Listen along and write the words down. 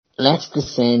let's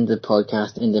descend the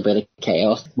podcast into a bit of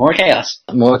chaos. More chaos.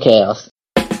 More chaos.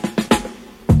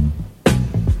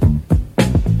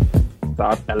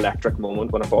 That electric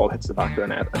moment when a ball hits the back of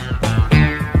the net.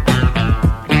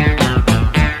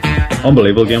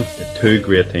 Unbelievable game. Two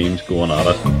great teams going at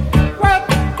it.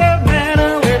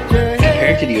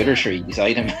 Compared to the other three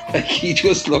beside him, like, he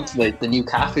just looks like the new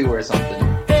Cafu or something.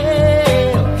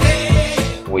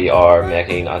 We are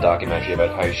making a documentary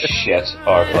about how shit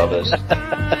our club is.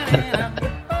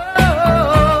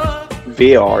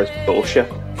 VAR is bullshit.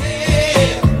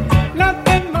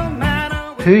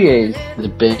 Who is the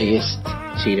biggest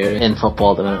cheater in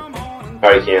football tonight?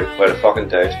 Harry Kane, without a fucking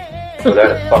doubt.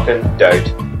 Without a fucking doubt.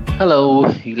 Hello,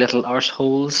 you little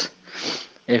arseholes.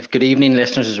 Good evening,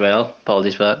 listeners, as well.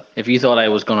 Apologies for that. If you thought I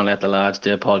was going to let the lads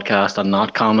do a podcast and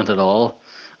not comment at all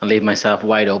and leave myself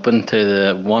wide open to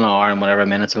the 1 hour and whatever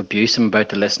minutes of abuse I'm about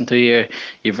to listen to, you're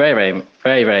very, very,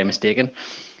 very, very mistaken.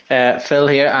 Phil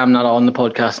here. I'm not on the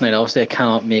podcast tonight. Obviously, I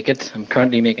cannot make it. I'm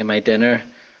currently making my dinner,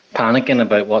 panicking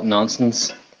about what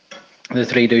nonsense the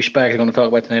three douchebags are going to talk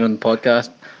about tonight on the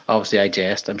podcast. Obviously, I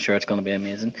jest. I'm sure it's going to be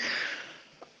amazing.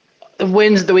 The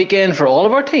wins of the weekend for all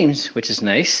of our teams, which is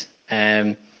nice.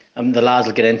 And the lads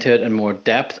will get into it in more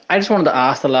depth. I just wanted to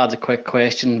ask the lads a quick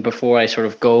question before I sort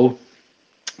of go.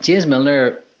 James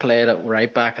Milner played at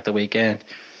right back at the weekend,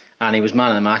 and he was man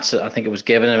of the match. I think it was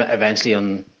given eventually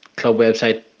on club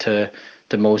website to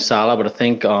Mo Salah, but I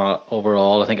think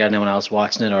overall, I think anyone else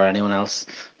watching it or anyone else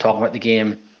talking about the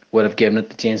game would have given it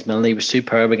to James Milner. He was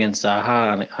superb against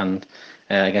Zaha and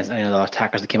against any of the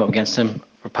attackers that came up against him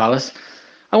for Palace.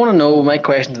 I want to know, my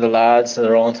question to the lads that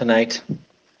are on tonight,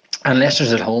 and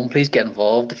listeners at home, please get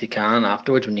involved if you can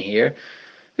afterwards when you hear.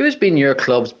 Who has been your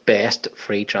club's best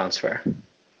free transfer?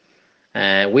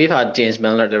 We've had James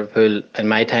Milner at Liverpool in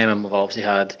my time, and we've obviously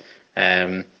had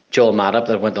Joel Matip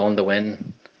that went on to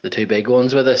win the two big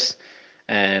ones with us,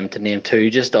 to name two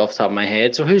just off the top of my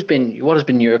head. So what has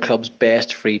been your club's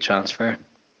best free transfer?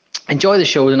 Enjoy the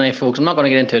show tonight, folks. I'm not going to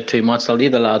get into it too much, so I'll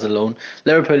leave the lads alone.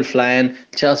 Liverpool flying,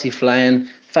 Chelsea flying,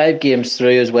 5 games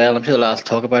through as well. I'm sure the lads will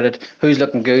talk about it. Who's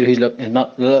looking good, who's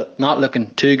not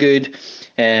looking too good.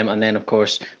 And then, of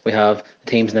course, we have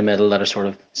the teams in the middle that are sort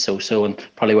of so-so and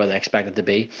probably where they're expected to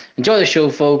be. Enjoy the show,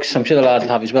 folks. I'm sure the lads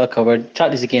will have you well covered.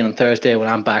 Chat to you again on Thursday when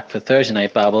I'm back for Thursday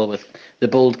Night Babble with the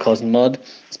bold cousin Mud.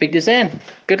 Speak to you then.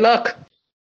 Good luck.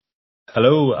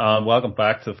 Hello and welcome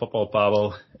back to Football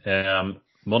Babble.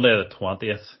 Monday the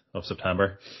 20th of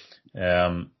September.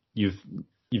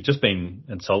 You've just been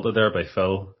insulted there by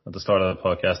Phil at the start of the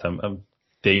podcast. I'm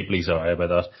deeply sorry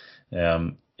about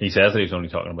that. He says that he's only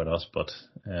talking about us, but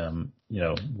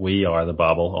we are the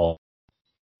Babble,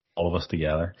 all of us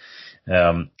together.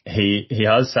 He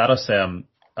has set us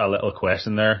a little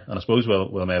question there, and I suppose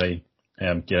we'll maybe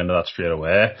get into that straight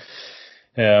away.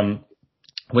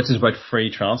 Which is about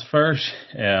free transfers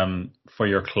for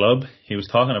your club. He was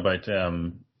talking about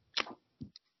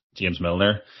James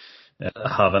Milner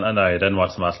having, and I didn't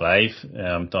watch the match live,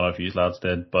 don't know if you lads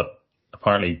did, but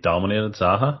apparently dominated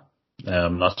Zaha.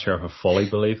 I'm not sure if I fully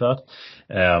believe that.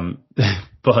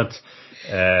 But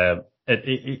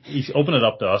he's opened it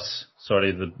up to us, sort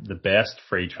of the best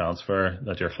free transfer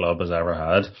that your club has ever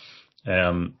had.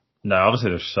 Now,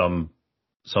 obviously, there's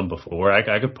some before.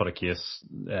 I could put a case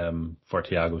for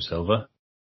Thiago Silva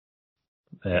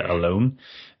alone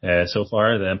so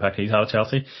far, the impact he's had at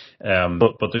Chelsea.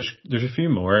 But there's a few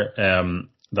more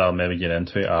that I'll maybe get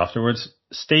into afterwards.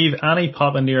 Steve, any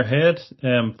pop into your head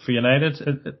for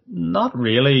United? Not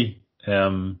really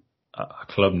a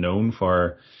club known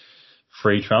for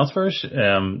free transfers.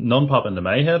 None pop into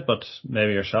my head, but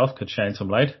maybe yourself could shine some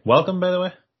light. Welcome, by the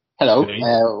way. Hello,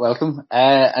 welcome.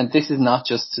 And this is not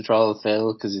just to troll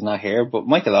Phil because he's not here, but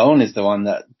Michael Owen is the one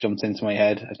that jumped into my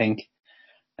head, I think.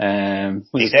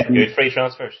 He's had good free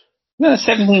transfers. No,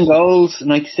 17 goals,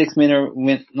 96 minute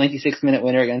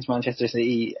winner against Manchester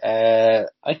City.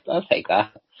 I'll take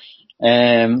that.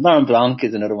 Laurent Blanc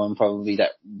is another one probably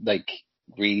that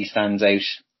really stands out.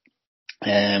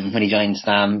 When he joined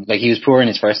Stam, he was poor in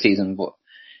his first season, but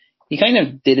he kind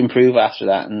of did improve after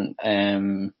that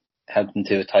and helped them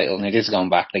to a title. Now this has gone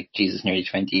back nearly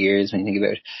 20 years when you think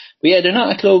about it. But yeah, they're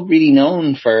not a club really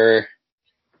known for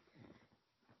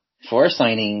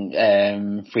signing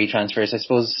free transfers. I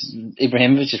suppose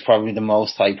Ibrahimovic is probably the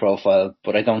most high profile,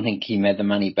 but I don't think he made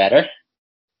them any better.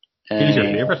 He's your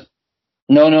favourite?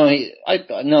 No,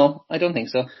 I don't think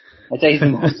so. I'd say he's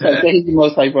the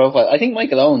most high profile. I think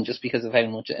Michael Owen, just because of how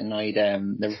much it annoyed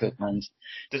Liverpool fans.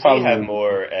 Does he have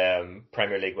more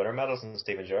Premier League winner medals than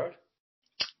Steven Gerrard?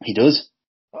 He does.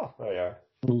 Oh, there you are.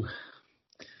 Ooh.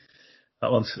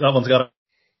 That one's got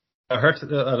I heard.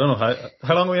 I don't know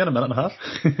how long are we in? A minute and a half.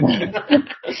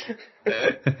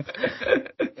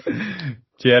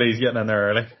 Jerry's getting in there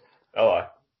early. Oh, of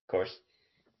course.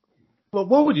 Well,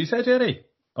 what would you say, Jerry?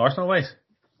 Arsenal wise?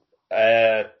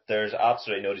 There's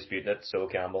absolutely no disputing it. Sol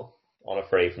Campbell on a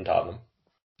free from Tottenham,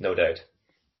 no doubt.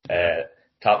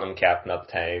 Tottenham captain at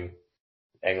the time,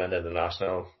 England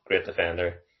international, great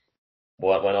defender.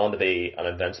 Went on to be an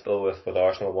invincible with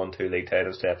Arsenal, won 2 league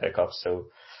titles, 2 FA Cups. So,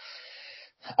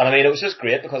 and I mean, it was just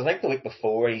great because I think the week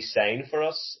before he signed for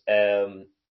us,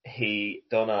 he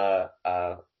done a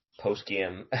post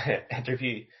game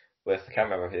interview with, I can't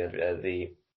remember who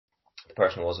the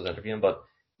person was interviewing, but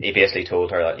he basically told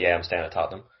her that, yeah, I'm staying at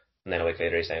Tottenham. And then a week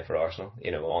later he signed for Arsenal,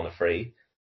 on a free.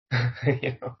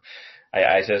 I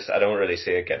don't really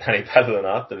see it getting any better than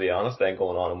that, to be honest. Then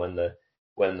going on and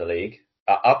win the league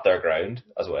at their ground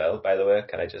as well. By the way,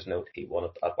 can I just note he won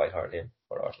it at White Hart Lane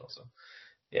for Arsenal? So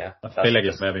yeah, I feel like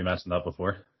you've maybe mentioned that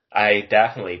before. I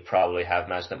definitely probably have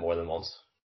mentioned it more than once.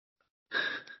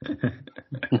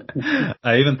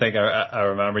 I even think I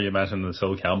remember you mentioned the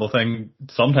Sol Campbell thing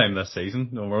sometime this season.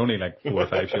 No, we're only like 4 or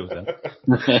 5 shows in.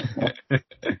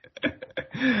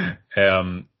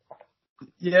 I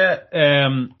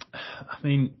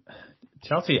mean,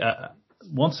 Chelsea.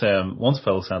 Once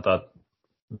Phil sent that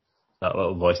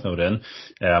little voice note in,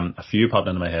 a few popped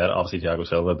into my head. Obviously, Thiago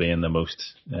Silva being the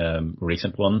most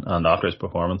recent one, and after his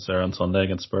performance there on Sunday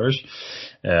against Spurs,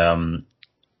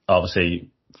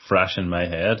 obviously fresh in my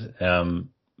head.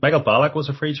 Michael Ballack was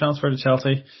a free transfer to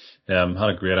Chelsea. Had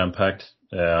a great impact.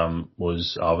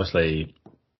 Was obviously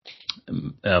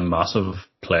a massive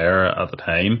player at the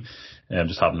time.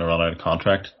 Just happened to run out of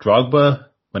contract. Drogba,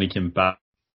 when he came back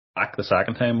the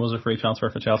second time, was a free transfer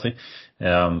for Chelsea.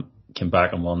 Came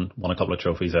back and won a couple of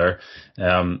trophies there.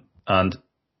 And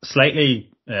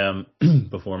slightly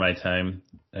before my time,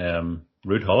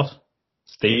 Ruud Gullit.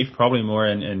 Steve, probably more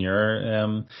in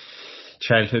your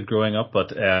childhood growing up,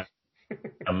 but I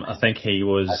think he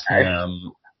was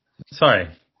sorry.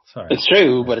 It's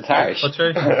true, but it's harsh. But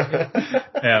true.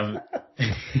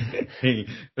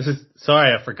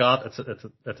 Sorry, I forgot. It's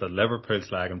a Liverpool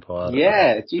slagging pod.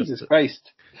 Yeah, Jesus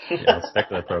Christ. Yeah, stick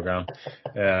to the program.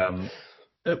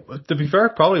 To be fair,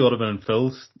 it probably would have been in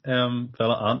Phil's,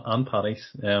 Phil and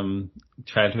Paddy's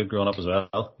childhood growing up as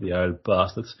well. The old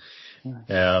bastards.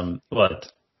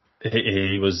 But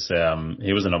he was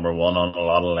the number one on a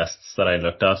lot of lists that I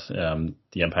looked at.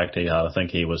 The impact he had, I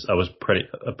think a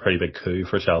pretty big coup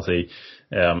for Chelsea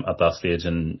at that stage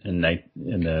in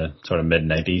the sort of mid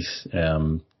 90s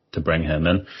to bring him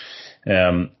in.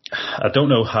 I don't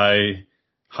know how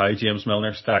James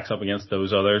Milner stacks up against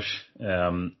those others.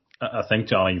 I think,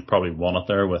 Johnny, you've probably won it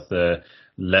there with the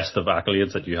list of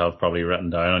accolades that you have probably written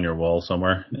down on your wall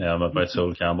somewhere about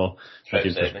Sol Campbell that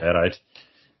you've just read out.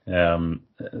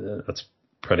 That's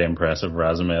pretty impressive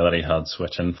resume that he had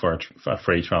switching for a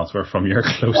free transfer from your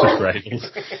closest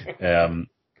rivals. I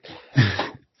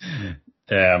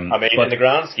mean, in the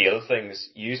grand scale of things,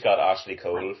 you've got Ashley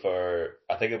Cole for,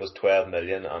 I think it was 12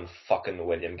 million and fucking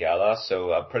William Gallas,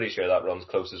 so I'm pretty sure that runs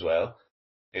close as well.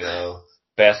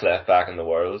 Best left back in the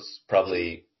world,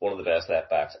 probably one of the best left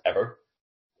backs ever.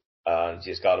 And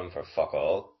you just got him for fuck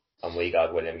all. And we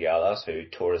got William Gallas, who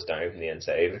tore us down from the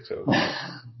inside. So,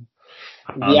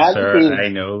 I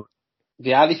know.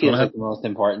 Vialli feels like the most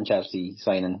important Chelsea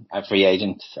signing, a free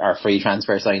agent or free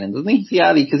transfer signing, doesn't he?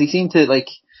 Vialli, because he seemed to like,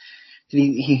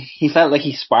 he felt like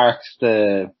he sparked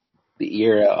the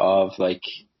era of like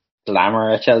glamour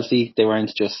at Chelsea. They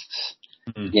weren't just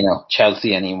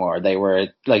Chelsea anymore. They were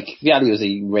like, Vialli was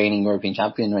a reigning European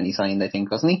champion when he signed, I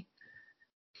think, wasn't he?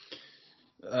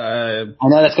 I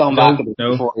know that's going back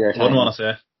before your time. Wouldn't want to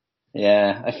say.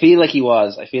 Yeah, I feel like he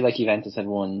was. I feel like Juventus had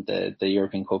won the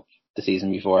European Cup the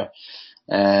season before.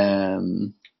 But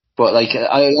like,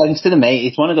 I'm still amazed.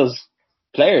 It's one of those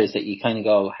players that you kind of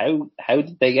go, how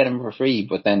did they get him for free?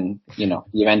 But then,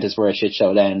 Juventus were a shit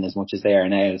show then as much as they are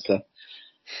now. So.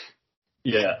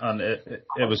 Yeah, and it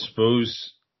was,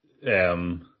 suppose,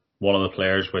 one of the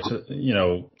players which,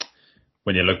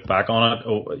 when you look back on it,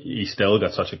 he still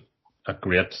got such a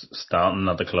great standing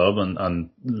at the club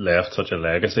and left such a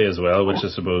legacy as well, which I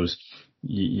suppose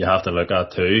you have to look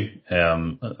at too.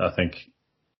 I think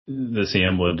the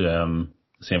same would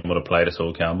apply to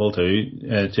Sol Campbell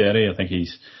too, Jerry. I think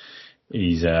he's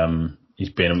been,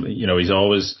 he's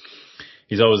always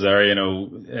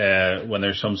there, when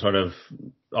there's some sort of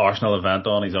Arsenal event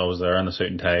on, he's always there in the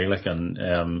suit and tie,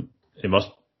 and he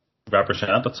must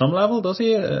represent at some level, does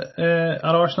he, at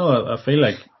Arsenal? I feel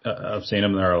like I've seen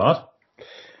him there a lot.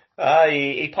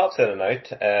 He pops in and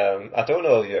out. I don't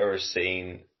know if you've ever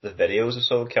seen the videos of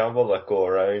Sol Campbell that go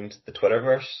around the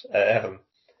Twitterverse.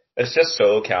 It's just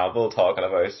Sol Campbell talking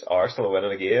about Arsenal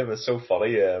winning a game. It's so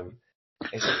funny.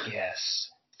 He's like, yes,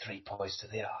 3 points to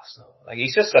the Arsenal. Like,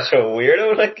 he's just such a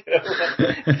weirdo. Like,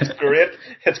 it's great.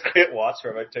 It's great watch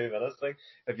for about 2 minutes. Like,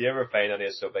 if you ever find any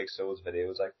of Big Sol's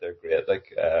videos, like, they're great.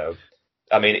 Like,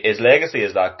 I mean, his legacy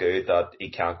is that good that he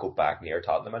can't go back near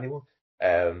Tottenham anymore.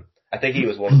 I think he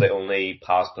was one of the only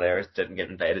past players that didn't get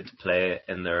invited to play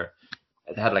in their.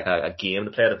 They had like a game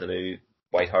to play at the new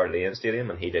White Hart Lane Stadium,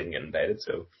 and he didn't get invited.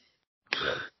 So,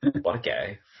 what a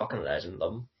guy! Fucking legend,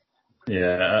 love him.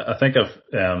 Yeah, I think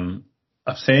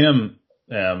I've seen him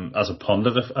as a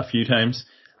pundit a few times,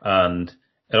 and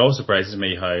it always surprises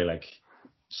me how like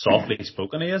softly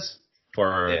spoken he is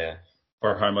for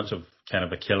how much of kind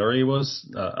of a killer he was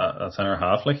at centre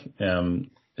half. Like,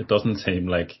 it doesn't seem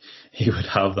like he would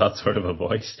have that sort of a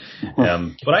voice.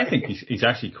 But I think he's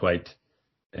actually quite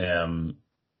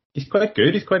he's quite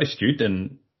good. He's quite astute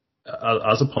and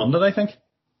as a pundit, I think.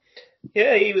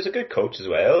 Yeah, he was a good coach as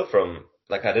well.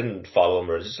 Like, I didn't follow him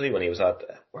religiously when he was at,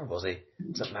 where was he?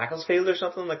 Was it Macclesfield or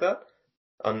something like that?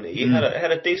 And he had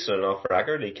a decent enough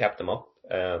record. He kept them up.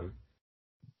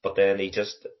 But then he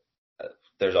just,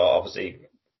 there's obviously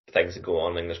things that go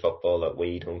on in English football that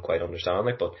we don't quite understand.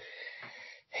 Like, but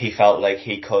he felt like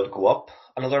he could go up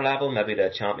another level, maybe the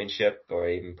Championship or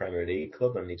even Premier League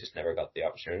club, and he just never got the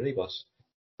opportunity. But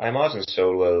I imagine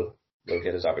Sol will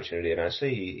get his opportunity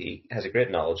eventually. He has a great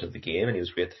knowledge of the game, and he was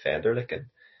a great defender. Like, and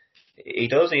he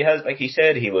has, like he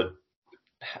said, he would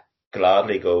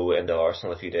gladly go into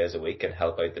Arsenal a few days a week and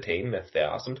help out the team if they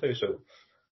asked him to. So,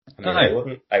 I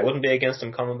mean, I wouldn't be against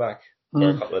him coming back for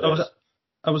a couple of days.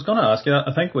 I was going to ask you that.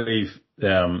 I think we've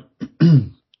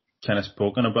kind of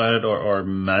spoken about it or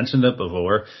mentioned it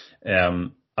before,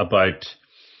 about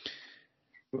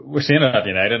we're seeing it at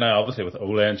United now, obviously with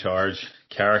Ole in charge,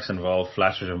 Carrick's involved,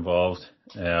 Fletcher's involved.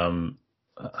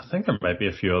 I think there might be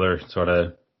a few other sort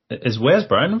of. Is Wes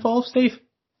Brown involved, Steve?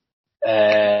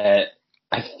 I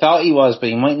thought he was, but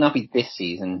he might not be this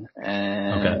season.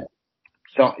 Okay.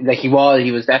 So, like, he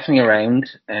was definitely around.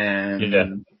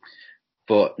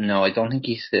 But no, I don't think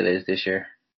he still is this year.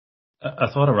 I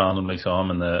thought I randomly saw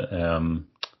him in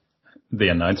the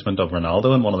announcement of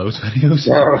Ronaldo in one of those videos.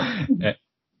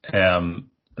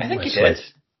 I think he did.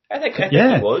 I think he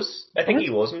was. I think he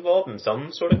was involved in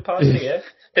some sort of capacity. Yeah.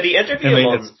 Did he interview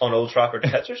him on Old Trafford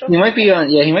pitch or something? He might be on.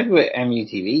 Yeah, he might be with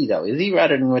MUTV though. Is he,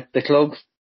 rather than with the club?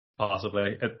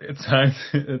 Possibly.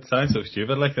 It sounds so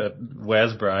stupid. Like that.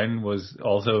 Wes Brown was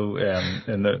also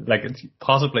in the, like, it's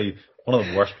possibly one of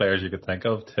the worst players you could think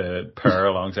of to pair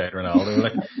alongside Ronaldo.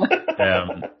 Like,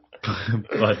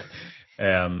 but.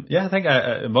 Yeah, I think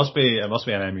it must be an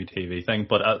MUTV thing.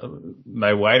 But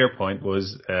my wider point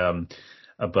was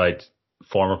about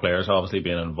former players obviously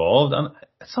being involved, and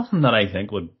it's something that I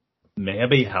think would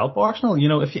maybe help Arsenal. You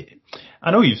know,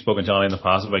 I know you've spoken, Johnny, in the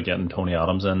past about getting Tony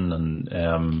Adams in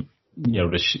and you know,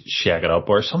 to shake it up,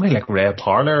 or somebody like Ray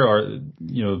Parlour, or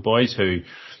you know, boys who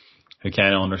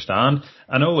kind of understand.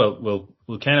 I know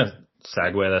we'll kind of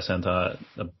segue this into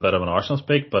a bit of an Arsenal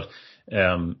speak, but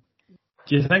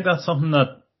do you think that's something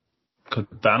that could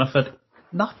benefit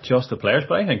not just the players,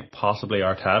 but I think possibly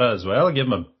Arteta as well? Give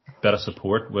him a bit of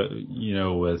support with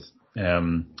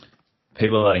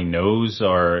people that he knows,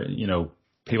 or you know,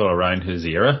 people around his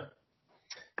era.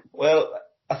 Well,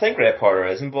 I think Ray Parlour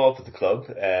is involved with the club.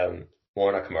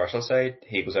 More on a commercial side,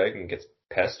 he goes out and gets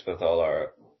pissed with all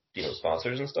our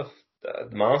sponsors and stuff. The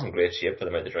man's in great shape for the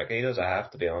amount of drinking he does, I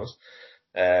have to be honest.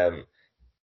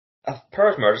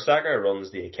 Perez Mertesacker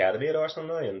runs the academy at Arsenal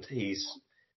now, and he's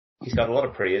got a lot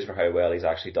of praise for how well he's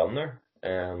actually done there.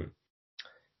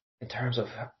 In terms of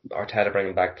Arteta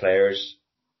bringing back players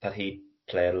that he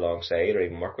played alongside or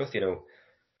even worked with,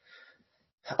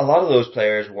 a lot of those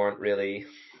players weren't really,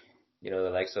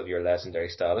 the likes of your legendary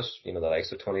status, the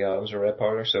likes of Tony Adams or Ray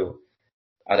Parlour. So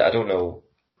I don't know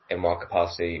in what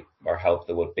capacity or help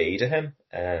there would be to him.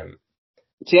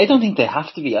 See, I don't think they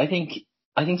have to be. I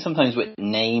think sometimes with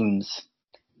names,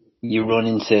 you run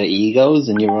into egos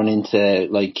and you run into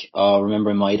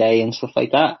remember my day and stuff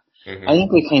like that. Mm-hmm. I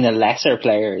think with kind of lesser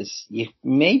players, you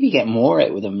maybe get more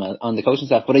out with them on the coaching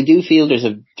staff. But I do feel there's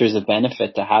a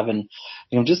benefit to having.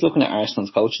 I'm just looking at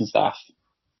Arsenal's coaching staff,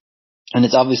 and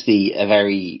it's obviously a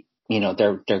very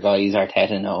their guys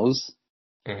Arteta knows.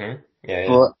 Mm-hmm. Yeah.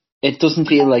 But it doesn't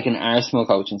feel like an Arsenal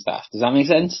coaching staff. Does that make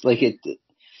sense? Like it.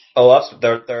 Oh,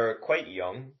 they're quite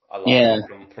young. A lot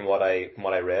from what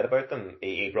I read about them.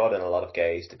 He brought in a lot of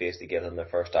guys to basically give them their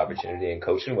first opportunity in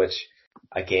coaching, which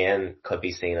again could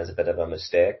be seen as a bit of a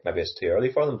mistake. Maybe it's too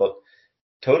early for them, but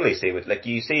totally see what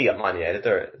you see at Man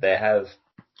United. They have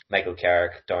Michael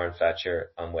Carrick, Darren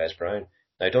Fletcher and Wes Brown.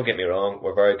 Now don't get me wrong,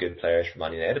 we're very good players for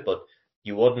Man United, but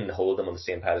you wouldn't hold them on the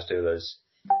same pedestal as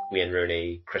Wayne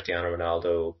Rooney, Cristiano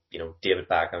Ronaldo, David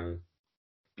Beckham,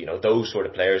 those sort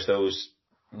of players, those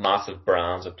massive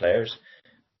brands of players.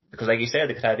 Because like you said,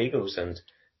 they could have egos and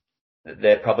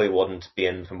they probably wouldn't be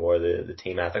in for more of the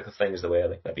team ethical things the way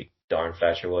like maybe Darren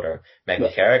Fletcher would or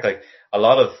Michael Carrick. Like a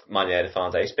lot of Man United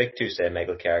fans I speak to say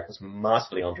Michael Carrick was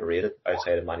massively underrated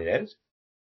outside of Man United.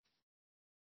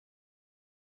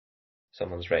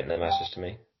 Someone's writing a message to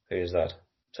me. Who is that?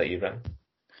 Is that you, Brennan?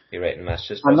 You're writing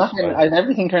messages? I'm not. I have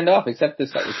everything turned off except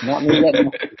this. It's not me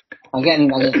getting. I'm getting.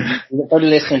 For the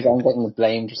listeners, I'm getting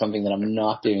blamed for something that I'm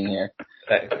not doing here.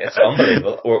 It's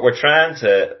unbelievable. We're trying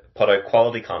to put out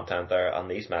quality content there, and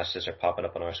these messages are popping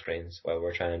up on our screens while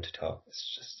we're trying to talk.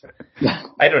 It's just.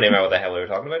 I don't even know what the hell we were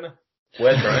talking about now.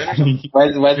 Wes Brown or something?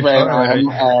 Wes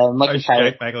Brown. Michael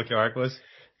Carrick. Michael Carrick was.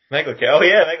 Michael Carrick. Oh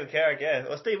yeah, Michael Carrick. Yeah.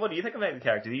 Well, Steve, what do you think of Michael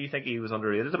Carrick? Do you think he was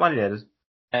underrated at Man United?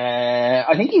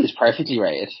 I think he was perfectly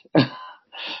rated.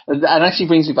 That actually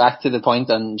brings me back to the point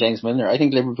on James Milner. I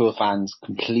think Liverpool fans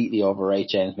completely overrate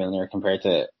James Milner compared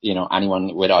to,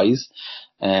 anyone with eyes.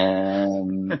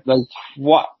 Like,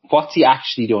 what's he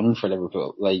actually done for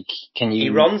Liverpool? Like, He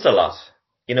runs a lot.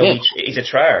 He's a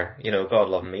trier. God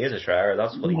love him, he is a trier.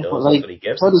 That's what he does. That's what he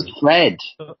gives. So does Fred.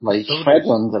 Fred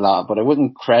runs a lot, but I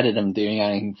wouldn't credit him doing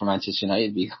anything for Manchester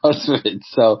United because of it.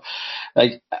 So,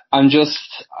 like, I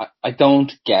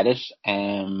don't get it.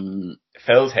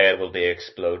 Phil's head will be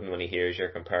exploding when he hears you're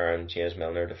comparing James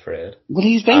Milner to Fred. Well,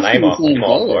 he's basically the same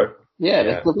player. Yeah, yeah.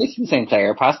 They're basically the same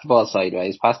player. Pass the ball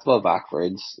sideways, pass the ball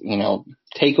backwards,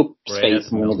 take up space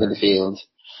in the middle of the field.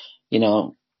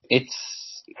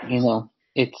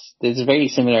 There's a very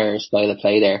similar style of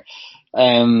play there.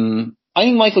 I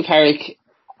think Michael Carrick,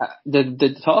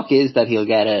 the talk is that he'll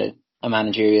get a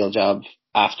managerial job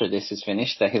after this is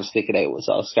finished, that he'll stick it out with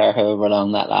Solskjaer, however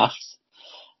long that lasts.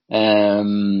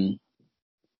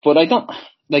 But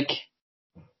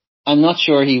I'm not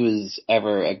sure he was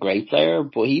ever a great player,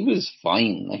 but he was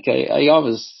fine. Like,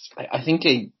 I think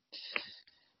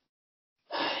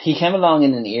he came along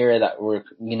in an era that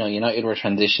United were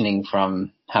transitioning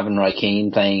from having Roy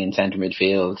Keane playing in centre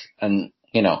midfield, and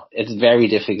it's very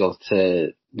difficult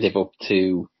to live up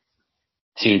to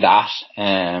that,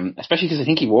 especially because I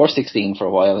think he wore 16 for a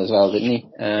while as well, didn't he?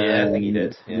 Yeah, I think he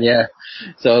did. Yeah.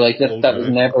 So like that was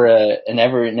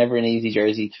never an easy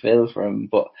jersey to fill for him,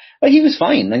 but he was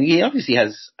fine. Like, he obviously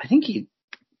has, I think a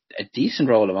decent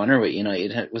role of honour with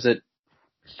United. Was it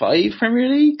 5 Premier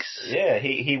Leagues? Yeah,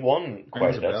 he won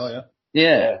quite a bit.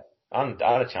 Yeah. And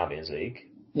a Champions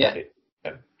League. Yeah.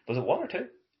 Was it 1 or 2?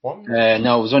 1?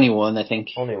 No, it was only 1, I think.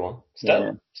 Only 1. Still.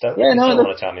 Yeah, Still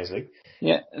won a Champions League.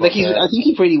 Yeah, like I think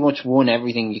he pretty much won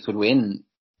everything you could win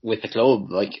with the club.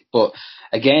 Like, but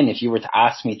again, if you were to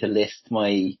ask me to list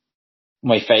my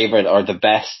favourite or the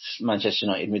best Manchester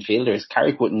United midfielders,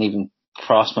 Carrick wouldn't even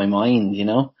cross my mind,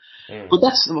 But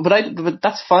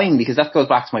that's fine, because that goes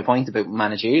back to my point about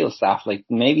managerial staff. Like,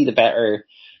 maybe the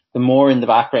more in the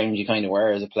background you kind of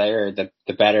were as a player, the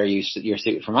better you're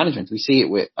suited for management. We see it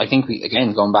with, I think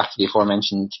going back to the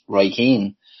aforementioned Roy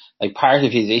Keane. Like, part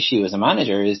of his issue as a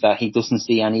manager is that he doesn't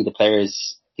see any of the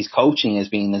players he's coaching as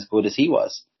being as good as he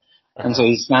was. And so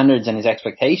his standards and his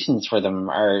expectations for them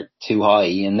are too high,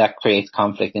 and that creates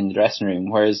conflict in the dressing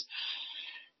room. Whereas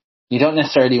you don't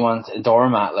necessarily want a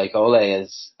doormat like Ole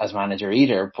as manager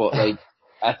either, but like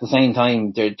at the same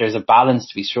time, there's a balance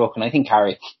to be struck. And I think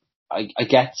Carrick, I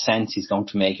get the sense he's going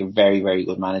to make a very, very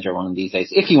good manager one of these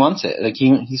days, if he wants it. Like,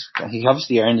 he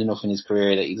obviously earned enough in his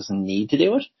career that he doesn't need to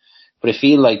do it. But I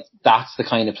feel like that's the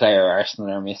kind of player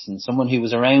Arsenal are missing. Someone who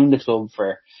was around the club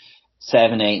for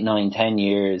 7, 8, 9, 10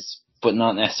 years, but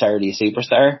not necessarily a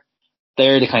superstar.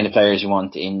 They're the kind of players you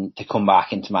want to come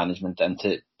back into management, and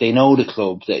they know the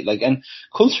club. And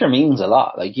culture means a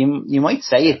lot. Like, you might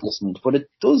say it doesn't, but it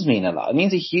does mean a lot. It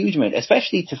means a huge amount,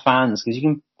 especially to fans, because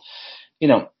you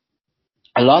can,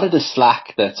 a lot of the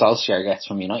slack that Solskjaer gets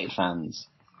from United fans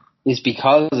is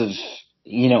because of,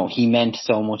 he meant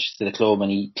so much to the club, and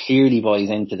he clearly buys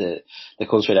into the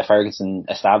culture that Ferguson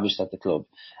established at the club.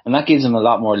 And that gives him a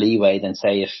lot more leeway than,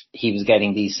 say, if he was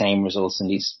getting these same results and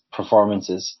these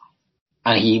performances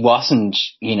and he wasn't,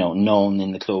 known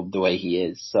in the club the way he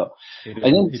is. So I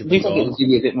think people give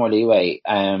you a bit more leeway.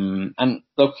 And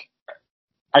look,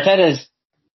 Arteta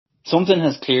something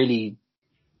has clearly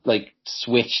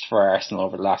switched for Arsenal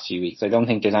over the last few weeks. I don't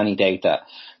think there's any doubt that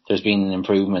there's been an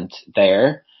improvement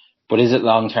there. But is it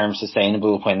long-term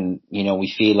sustainable when,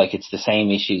 we feel like it's the same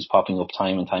issues popping up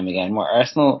time and time again? Where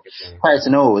Arsenal, hard to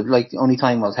know, only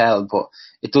time will tell, but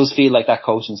it does feel like that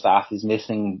coaching staff is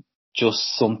missing just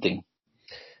something.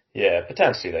 Yeah,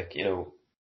 potentially. Like, you know,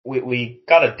 we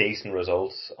got a decent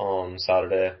result on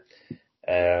Saturday.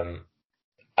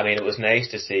 I mean, it was nice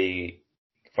to see,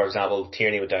 for example,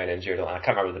 Tierney went down injured, and I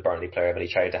can't remember the Burnley player, but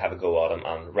he tried to have a go at him,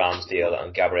 and Ramsdale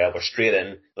and Gabriel were straight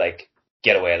in, like,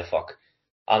 get away the fuck.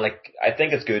 And, like, I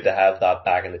think it's good to have that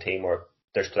back in the team where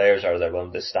there's players out there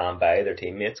willing to stand by their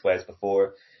teammates, whereas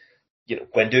before, you know,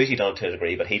 Guendouzi done it to a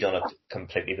degree, but he done it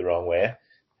completely the wrong way.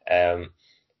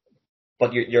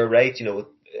 But you're right, you know,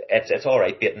 it's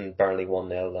alright beating Burnley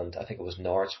 1-0, and I think it was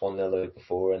Norwich 1-0 the week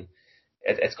before, and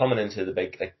it's coming into the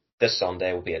big, like, this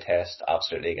Sunday will be a test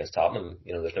absolutely against Tottenham.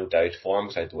 You know, there's no doubt form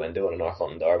goes out the window in a North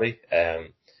London derby.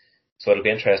 So it'll be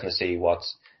interesting to see what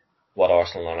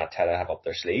Arsenal and Arteta have up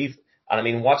their sleeve. And I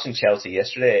mean, watching Chelsea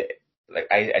yesterday, like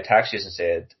I texted you and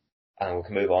said, and we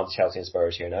can move on to Chelsea and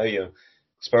Spurs here now. You know,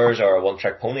 Spurs are a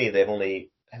one-trick pony. They've only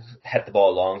hit the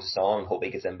ball long to Son and hope he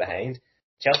gets in behind.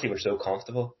 Chelsea were so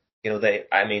comfortable. You know, there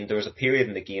was a period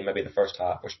in the game, maybe the first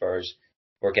half, where Spurs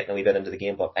were getting a wee bit into the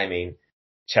game, but I mean,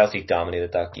 Chelsea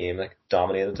dominated that game,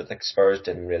 dominated it. Like, Spurs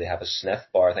didn't really have a sniff,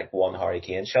 bar I think one Harry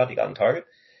Kane shot he got on target.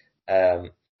 And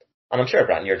I'm sure,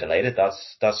 Brandon, you're delighted.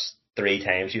 That's 3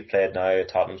 times you've played now at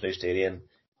Tottenham's new stadium.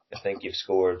 I think you've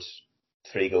scored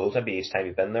 3 goals maybe each time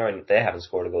you've been there, and they haven't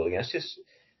scored a goal against you.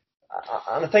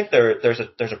 And I think there's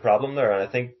a problem there, and I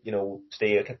think, you know,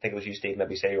 Steve, I think it was you, Steve,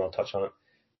 maybe say you want to touch on it.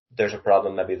 There's a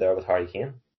problem maybe there with Harry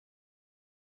Kane.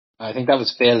 I think that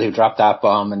was Phil who dropped that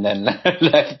bomb and then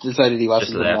left, decided he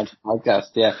wasn't going to watch the podcast.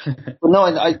 Yeah, but no,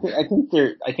 I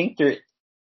think they're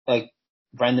like,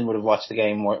 Brendan would have watched the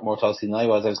game more closely than I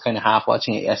was. I was kind of half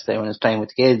watching it yesterday when I was playing with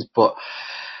the kids, but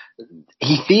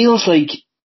he feels like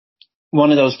one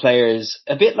of those players,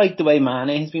 a bit like the way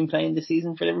Mane has been playing this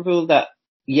season for Liverpool, that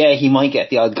yeah, he might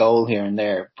get the odd goal here and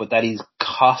there, but that he's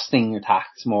costing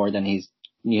attacks more than he's,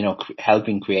 you know,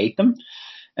 helping create them.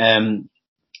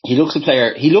 He looked the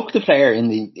player in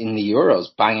the Euros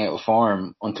bang out of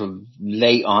form until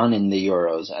late on in the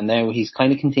Euros, and now he's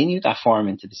kind of continued that form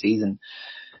into the season.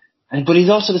 But he's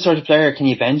also the sort of player, can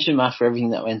you bench him after everything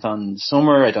that went on in the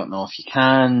summer? I don't know if you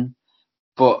can.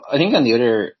 But I think on the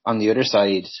other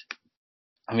side,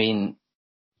 I mean,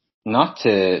 not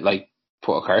to like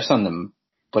put a curse on them,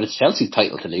 but it's Chelsea's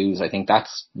title to lose. I think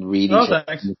that's really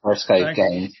the first 5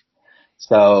 games.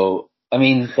 So, I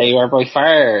mean, they are by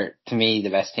far, to me,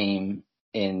 the best team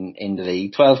in the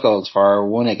league. 12 goals for,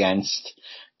 1 against.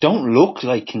 Don't look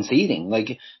like conceding.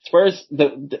 Like, Spurs,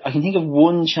 I can think of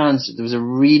one chance. There was a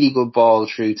really good ball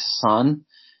through to Son,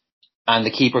 and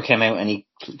the keeper came out and he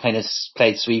kind of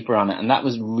played sweeper on it, and that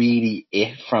was really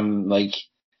it from like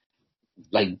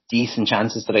decent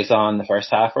chances that I saw in the first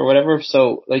half or whatever.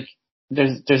 So, like,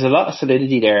 there's a lot of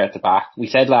solidity there at the back. We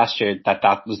said last year that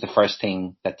was the first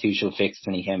thing that Tuchel fixed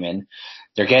when he came in.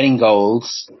 They're getting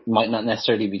goals, might not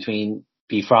necessarily be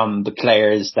from the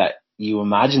players that you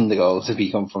imagine the goals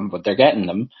to come from, but they're getting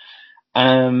them.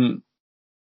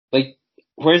 Like,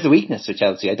 where's the weakness with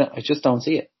Chelsea? I just don't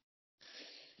see it.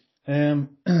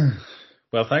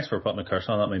 Well, thanks for putting a curse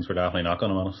on. That means we're definitely not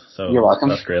going to win it. So you're welcome.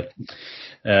 That's great.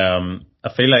 I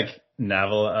feel like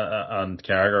Neville and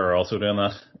Carragher are also doing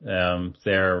that.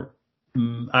 They're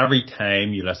every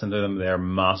time you listen to them, they're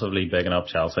massively bigging up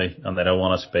Chelsea, and they don't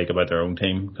want to speak about their own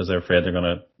team because they're afraid they're going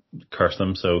to curse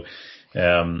them. So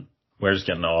we're just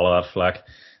getting all of that flack.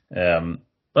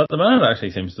 But the minute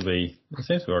actually seems to be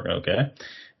working okay.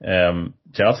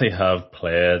 Chelsea have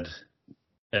played,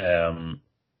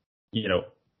 you know,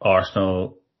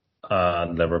 Arsenal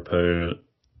and Liverpool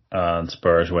and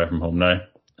Spurs away from home now,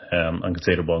 and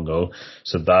conceded 1 goal.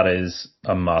 So that is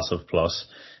a massive plus.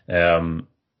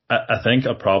 I think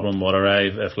a problem would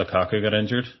arrive if Lukaku got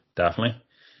injured, definitely.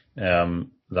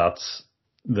 That's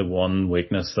the one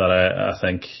weakness that I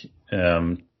think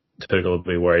Tuchel will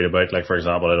be worried about. Like, for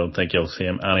example, I don't think you'll see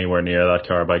him anywhere near that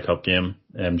Carabao Cup game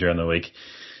during the week.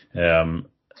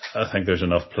 I think there's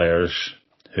enough players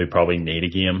who probably need a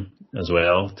game as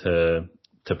well to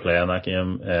play in that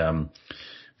game.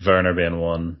 Werner being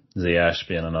one, Ziyech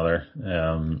being another.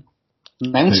 Who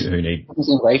need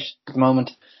right at the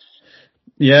moment.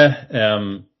 Yeah,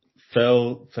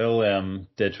 Phil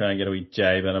did try and get a wee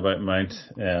jibe in about Mount,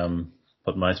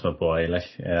 but Mount's my boy. Like,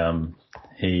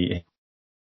 he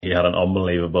had an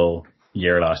unbelievable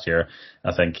year last year.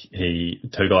 I think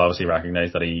Tuchel obviously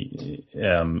recognised that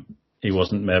he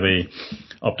wasn't maybe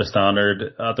up to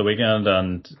standard at the weekend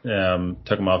and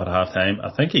took him off at half time. I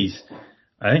think he's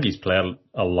played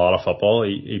a lot of football.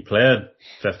 He played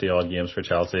 50 odd games for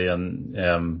Chelsea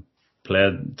and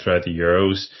played throughout the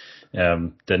Euros.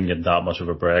 Didn't get that much of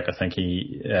a break. I think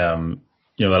he, you know,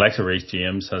 the likes of Reece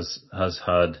James has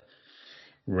had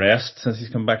rest since he's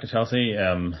come back to Chelsea.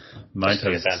 Mount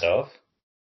has sent off.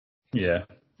 Yeah.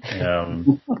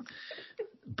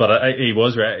 But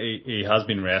he has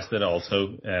been rested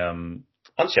also. And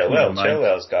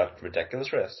Chilwell's got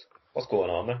ridiculous rest. What's going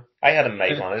on there? I had him my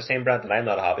fantasy team, Brent, and I'm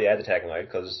not happy. I had to take him out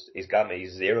because he's got me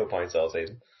 0 points all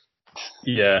season.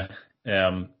 Yeah. Do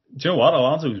you know what?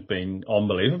 Alonso's been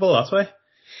unbelievable. That's why.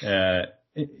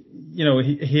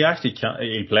 He actually can't.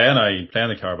 He playing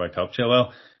the Carabao Cup,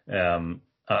 Chilwell.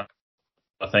 I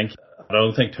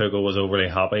don't think Tuchel was overly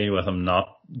happy with him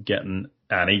not getting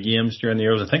any games during the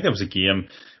Euros. I think there was a game.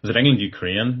 Was it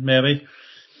England-Ukraine maybe?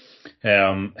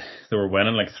 They were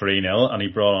winning like 3-0, and he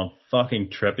brought on fucking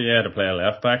Trippier to play a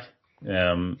left back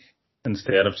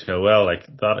instead of Chilwell. Like,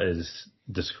 that is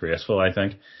disgraceful, I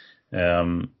think.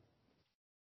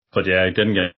 But yeah, he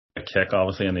didn't get a kick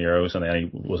obviously in the Euros, and then he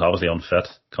was obviously unfit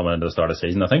coming into the start of the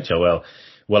season. I think Chilwell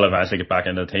will eventually get back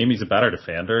into the team. He's a better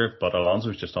defender, but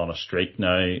Alonso's just on a streak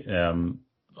now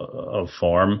of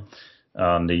form,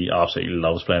 and he absolutely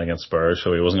loves playing against Spurs,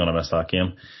 so he wasn't going to miss that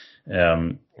game.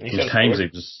 It was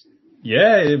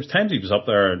times he was up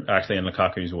there actually in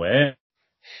Lukaku's way.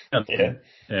 And,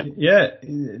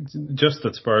 just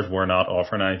that Spurs were not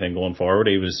offering anything going forward.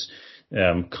 He was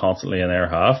constantly in their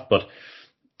half, but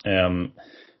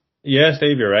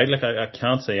Steve, you're right. Like, I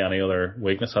can't see any other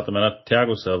weakness at the minute.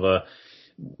 Thiago Silva,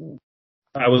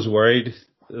 I was worried,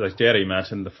 like Jerry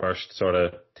mentioned, the first sort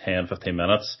of 10-15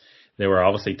 minutes, they were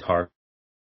obviously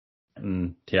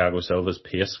targeting Thiago Silva's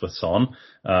pace with Son,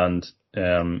 and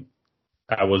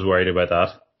I was worried about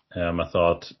that. I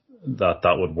thought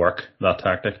that would work, that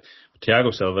tactic. But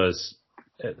Thiago Silva is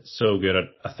so good at,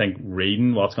 I think,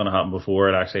 reading what's going to happen before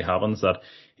it actually happens, that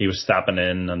he was stepping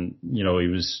in and, he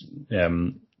was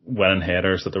winning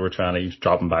headers that he was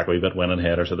dropping back a wee bit, winning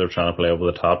headers that they were trying to play over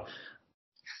the top.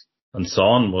 And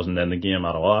Son wasn't in the game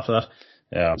at all after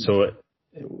that. So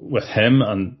with him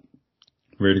and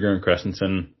Rudiger and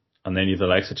Christensen, and then you have the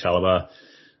likes of Chalobah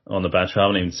on the bench. We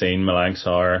haven't even seen Malang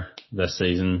Sarr this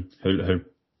season, who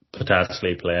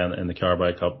potentially playing in the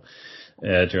Carabao Cup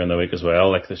during the week as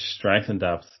well. Like, the strength and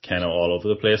depth kind of all over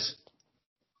the place.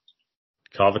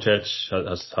 Kovacic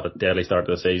has had a deadly start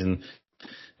to the season.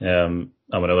 And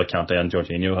we know that Kante and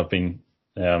Jorginho have been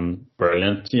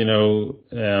brilliant,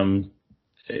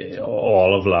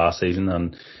 all of last season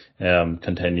and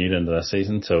continued into this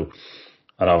season. So,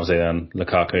 and obviously then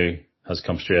Lukaku has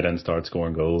come straight in, started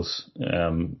scoring goals.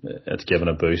 It's given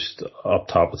a boost up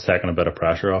top. It's taken a bit of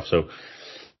pressure off. So,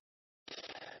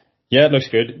 yeah, it looks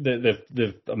good.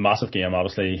 They've a massive game,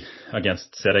 obviously,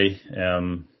 against City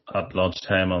at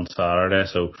lunchtime on Saturday.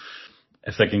 So,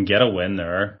 if they can get a win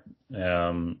there,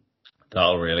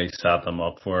 that'll really set them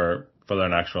up for their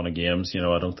next run of games. I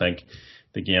don't think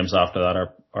the games after that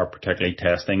are particularly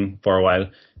testing for a while.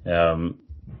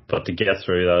 But to get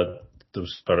through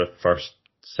those sort of first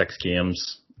 6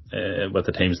 games with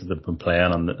the teams that they've been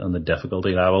playing on the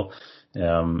difficulty level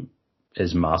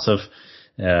is massive.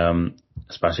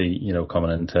 Especially,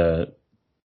 coming into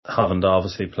having to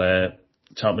obviously play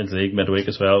Champions League midweek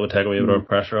as well, it would take away a bit of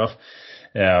pressure off.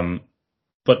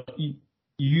 But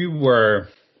you were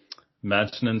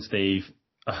mentioning, Steve,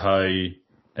 how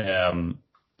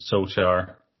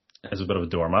Solskjaer is a bit of a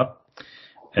doormat.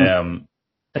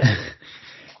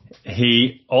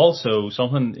 He also,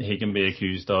 something he can be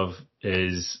accused of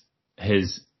is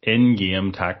his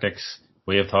in-game tactics.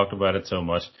 We have talked about it so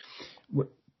much.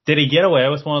 Did he get away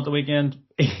with one at the weekend?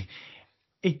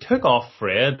 He took off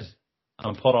Fred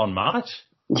and put on Matic.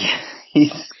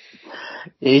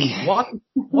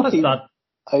 What is that?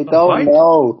 I don't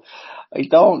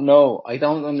know. I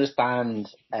don't understand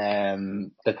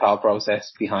the thought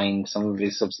process behind some of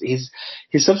his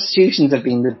substitutions have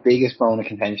been the biggest bone of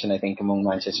contention, I think, among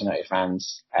Manchester United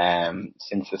fans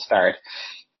since the start.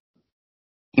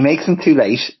 He makes them too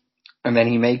late, and then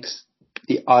he makes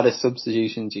the oddest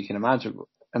substitutions you can imagine.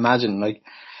 Like,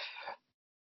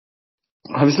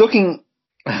 I was looking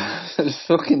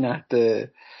at the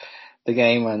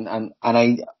game and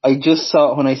I just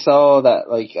saw, when I saw that,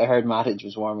 like, I heard Matic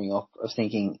was warming up, I was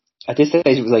thinking at this stage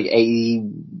it was like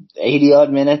 80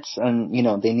 odd minutes, and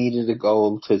they needed a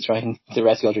goal to try and to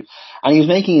rescue it, and he was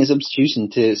making a substitution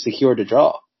to secure the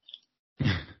draw.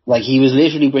 Like, he was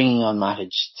literally bringing on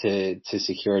Matic to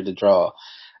secure the draw,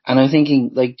 and I'm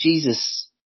thinking, like, Jesus,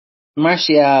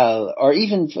 Martial, or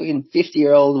even fucking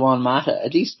 50-year-old Juan Mata,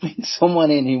 at least bring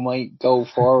someone in who might go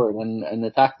forward and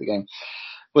attack the game.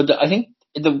 But I think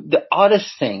the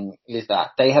oddest thing is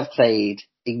that they have played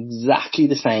exactly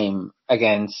the same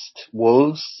against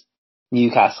Wolves,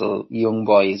 Newcastle, Young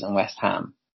Boys and West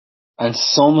Ham, and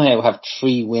somehow have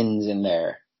 3 wins in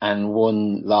there and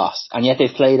 1 loss, and yet they've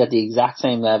played at the exact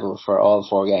same level for all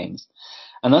 4 games.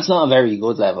 And that's not a very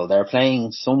good level. They're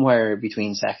playing somewhere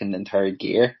between second and third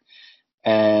gear.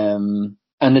 And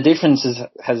the difference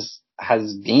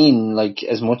has been, like,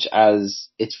 as much as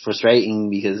it's frustrating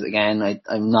because, again,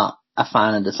 I'm not a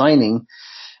fan of the signing,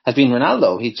 has been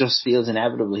Ronaldo. He just feels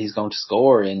inevitable he's going to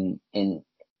score in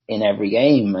every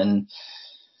game, and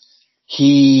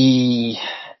he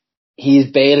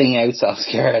is bailing out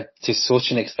Solskjaer to such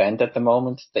an extent at the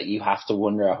moment that you have to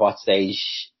wonder at what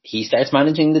stage he starts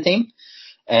managing the team.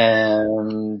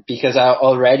 Because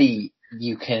already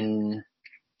you can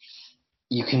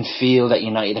feel that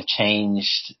United have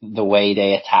changed the way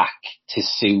they attack to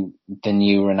suit the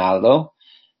new Ronaldo,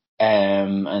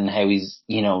 and how he's,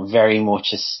 very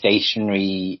much a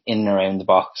stationary in and around the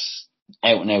box,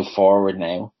 out and out forward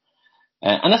now.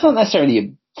 And that's not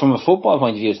necessarily, from a football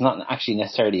point of view, it's not actually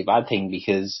necessarily a bad thing,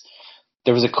 because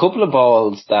there was a couple of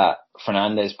balls that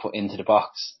Fernandes put into the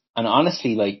box, and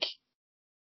honestly, like,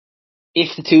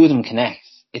 if the two of them connect,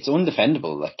 it's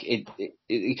undefendable. Like,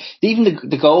 even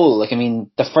the goal, like, I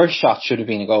mean, the first shot should have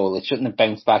been a goal. It shouldn't have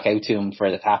bounced back out to him for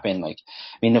the tap in. Like,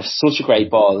 I mean, there was such a great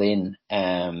ball in,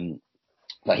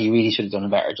 that he really should have done a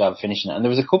better job of finishing it. And there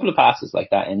was a couple of passes like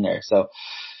that in there. So,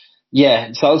 yeah,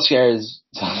 Solskjaer's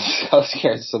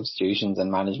substitutions and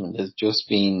management has just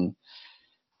been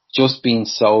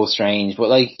so strange. But,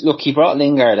 like, look, he brought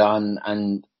Lingard on,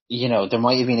 and there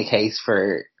might have been a case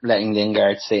for letting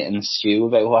Lingard sit and stew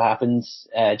about what happens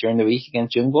during the week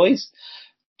against Young Boys.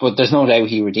 But there's no doubt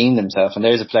he redeemed himself, and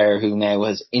there's a player who now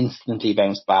has instantly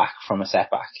bounced back from a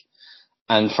setback.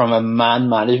 And from a man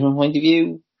management point of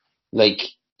view, like,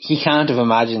 he can't have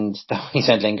imagined that when he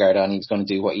sent Lingard on, he was going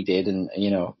to do what he did. And,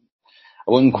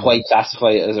 I wouldn't quite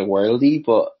classify it as a worldie,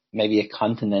 but maybe a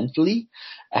continentally.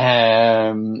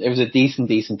 It was a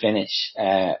decent finish.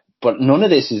 But none of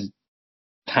this is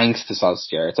thanks to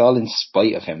Solskjaer. It's all in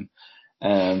spite of him.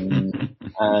 And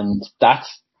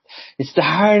it's the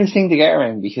hardest thing to get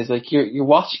around, because, like, you're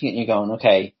watching it and you're going,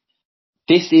 okay,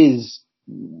 this is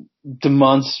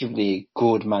demonstrably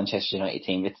good Manchester United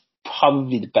team. It's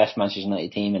probably the best Manchester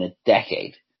United team in a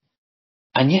decade.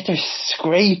 And yet they're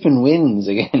scraping wins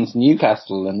against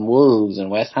Newcastle and Wolves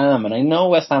and West Ham. And I know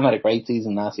West Ham had a great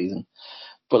season last season,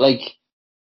 but, like,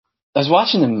 I was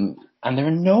watching them, and there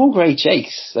are no great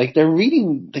shakes. Like, they're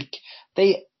really, like,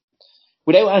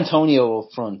 without Antonio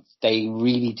up front, they're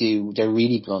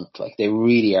really blunt. Like, they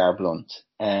really are blunt.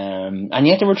 And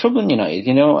yet they were troubling United,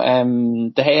 De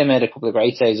Gea made a couple of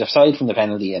great saves, aside from the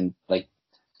penalty, and, like,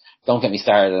 don't get me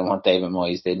started on what David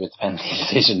Moyes did with the penalty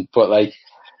decision. But, like,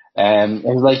 it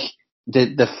was like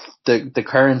the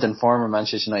current and former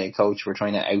Manchester United coach were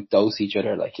trying to outdose each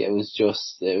other. Like, it was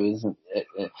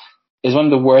one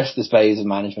of the worst displays of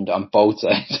management on both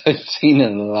sides I've seen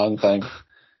in a long time.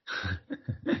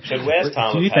 Should West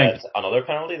Ham have had another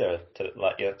penalty there to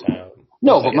let you?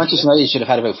 No, but Manchester United should have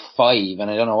had about 5, and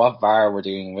I don't know what VAR we're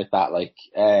doing with that. Like,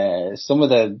 some of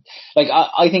the, like,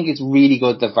 I think it's really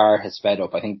good that VAR has sped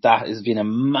up. I think that has been a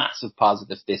massive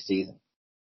positive this season.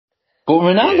 But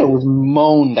Ronaldo was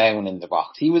mown down in the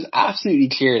box. He was absolutely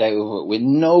cleared out of it with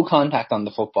no contact on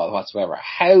the football whatsoever.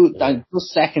 Just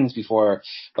seconds before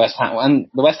West Ham, and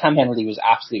the West Ham penalty was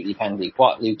absolutely penalty.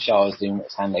 What Luke Shaw was doing with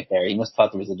his hand out there, he must have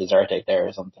thought there was a dessert out there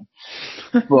or something.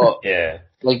 But,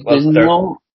 like,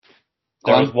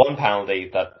 there was one penalty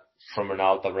that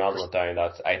Ronaldo went down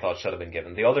that I thought should have been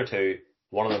given. The other two,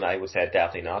 one of them I would say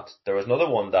definitely not. There was another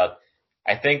one that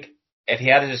I think if he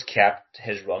had just kept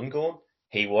his run going,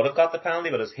 he would have got the penalty,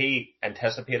 but as he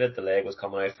anticipated the leg was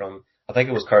coming out from, I think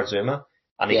it was Kurt Zouma,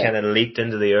 and he kind of leaped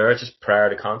into the air just prior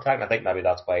to contact. I think maybe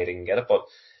that's why he didn't get it. But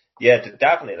yeah,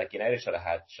 definitely, like, United should have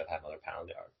had another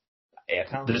penalty, or a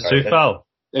penalty. Did it Soufal?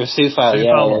 It was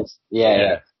Soufal,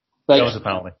 yeah. Like, that was a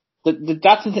penalty.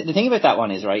 That's the thing about that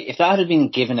one is, right, if that had been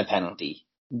given a penalty,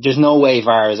 there's no way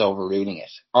VAR is overruling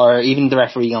it, or even the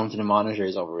referee going to the monitor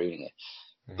is overruling it.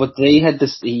 But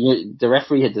the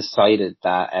referee had decided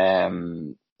that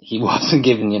he wasn't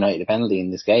giving United a penalty in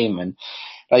this game, and,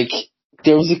 like,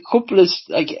 there was a couple of,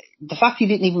 like, the fact he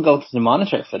didn't even go to the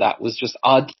monitor for that was just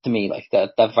odd to me. Like,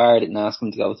 that VAR didn't ask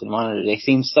him to go to the monitor. They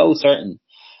seemed so certain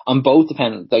on both the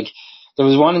penalties. Like, there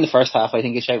was one in the first half, I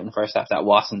think a shout in the first half that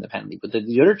wasn't the penalty, but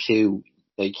the other two,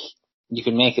 like, you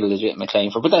could make it a legitimate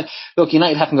claim for. But look,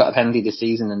 United haven't got a penalty this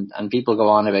season, and people go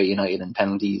on about United and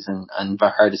penalties and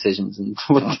VAR decisions, and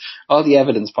all the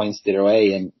evidence points the other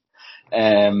way.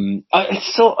 And I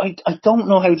don't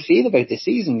know how to feel about this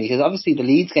season, because obviously the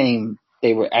Leeds game,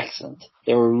 they were excellent.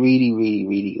 They were really, really,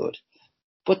 really good.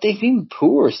 But they've been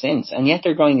poor since, and yet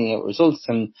they're grinding out results.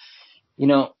 And,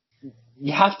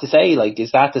 you have to say, like,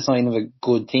 is that the sign of a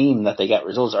good team that they get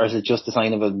results, or is it just the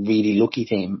sign of a really lucky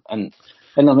team? And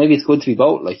I don't know, maybe it's good to be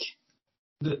both. Like,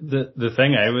 the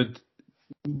thing I would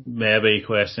maybe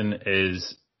question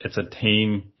is, it's a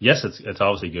team. Yes, it's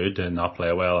obviously good to not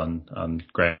play well and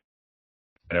grind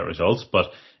out results,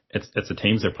 but it's the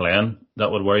teams they're playing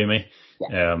that would worry me.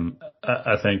 Yeah.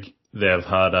 I think they've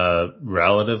had a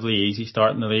relatively easy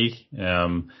start in the league,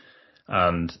 and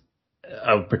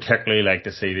I would particularly like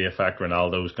to see the effect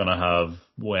Ronaldo's going to have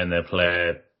when they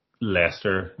play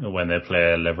Leicester, when they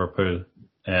play Liverpool.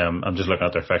 I'm just looking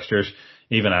at their fixtures.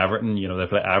 Even Everton, they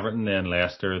play Everton, then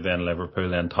Leicester, then Liverpool,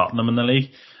 then Tottenham in the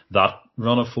league. That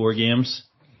run of 4 games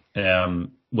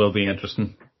will be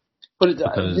interesting. But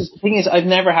the thing is, I've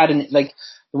never had the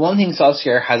one thing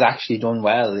Solskjaer has actually done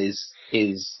well is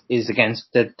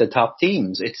against the top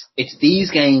teams. It's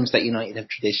these games that United have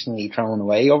traditionally thrown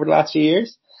away over the last few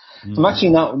years. Mm. I'm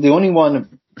actually not the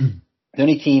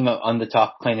only team on the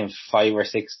top kind of 5 or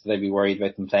 6 that I'd be worried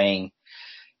about them playing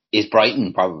is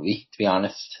Brighton, probably, to be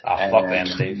honest. Fuck them,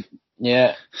 Steve.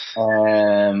 Yeah.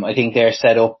 I think they're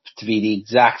set up to be the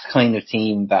exact kind of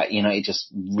team that United just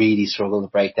really struggle to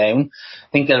break down. I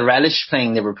think they'll relish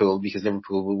playing Liverpool because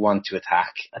Liverpool will want to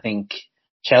attack. I think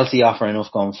Chelsea offer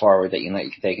enough going forward that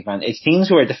United can take advantage. It's teams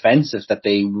who are defensive that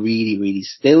they really, really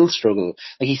still struggle.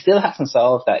 Like, he still hasn't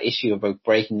solved that issue about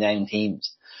breaking down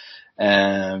teams.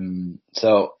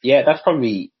 So yeah, that would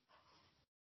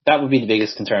be the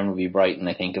biggest concern, would be Brighton,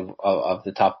 I think, of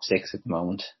the top 6 at the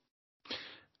moment.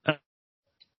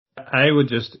 I would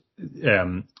just,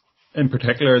 in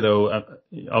particular though,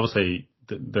 obviously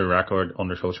the record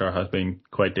under Solskjaer has been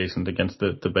quite decent against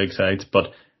the big sides,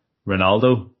 but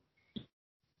Ronaldo,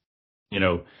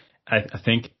 I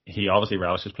think he obviously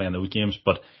relishes playing those games,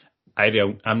 but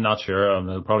I'm not sure, and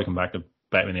it'll probably come back to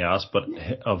bite me in the ass, but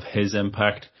of his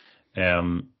impact,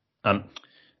 and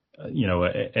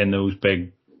in those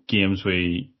big games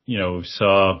we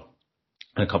saw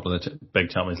in a couple of the big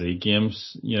Champions League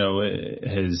games,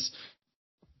 his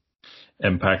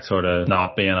impact sort of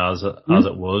not being as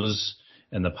it was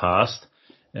in the past.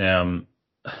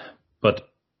 But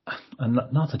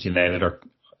not that United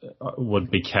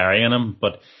would be carrying him,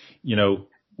 but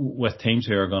with teams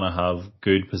who are going to have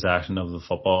good possession of the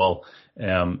football,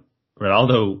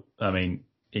 Ronaldo, I mean,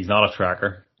 he's not a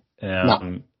tracker.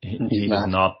 No, he does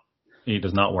not. He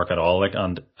does not work at all.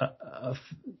 And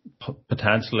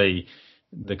potentially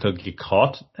they could get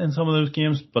caught in some of those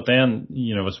games. But then,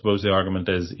 I suppose the argument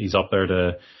is he's up there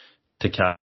to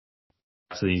catch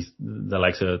the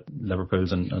likes of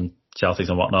Liverpool's and Chelsea's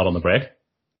and whatnot on the break.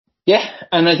 Yeah,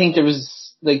 and I think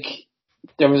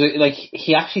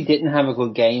he actually didn't have a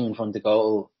good game in front of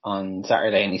goal on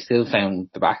Saturday, and he still found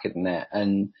the back of the net.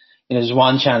 And there's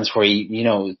one chance where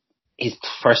his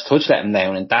first touch let him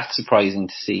down, and that's surprising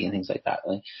to see, and things like that.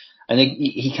 I think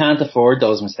he can't afford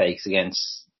those mistakes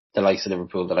against the likes of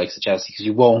Liverpool, the likes of Chelsea, because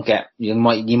you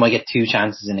might get 2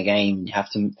 chances in a game.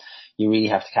 You really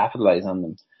have to capitalize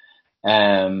on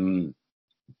them.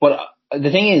 But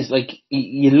the thing is,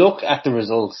 you look at the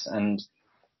results, and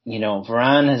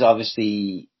Varane has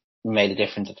obviously made a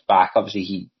difference at the back.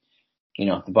 Obviously,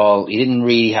 the ball, he didn't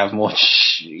really have much,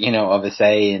 of a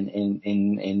say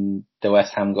in the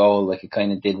West Ham goal. It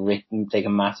kind of did take a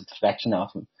massive deflection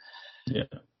off him. Yeah.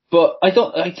 But I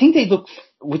think they look,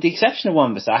 with the exception of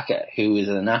Wan-Bissaka, who is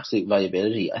an absolute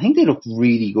liability, I think they look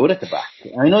really good at the back.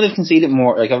 I know they've conceded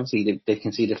more, obviously they've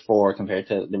conceded 4 compared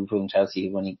to Liverpool and Chelsea,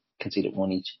 who only conceded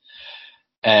 1 each.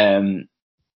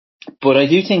 But I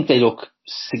do think they look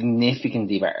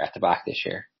significantly better at the back this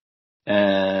year.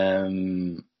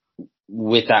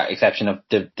 With that exception of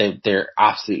they're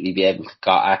absolutely be able to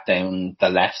get at down the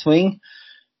left wing,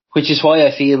 which is why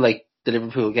I feel like the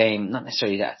Liverpool game, not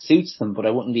necessarily that suits them, but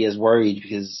I wouldn't be as worried,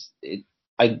 because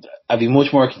I'd be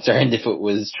much more concerned if it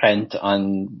was Trent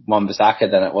on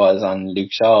Wan-Bissaka than it was on Luke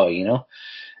Shaw,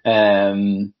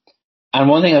 And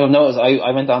one thing I've noticed, I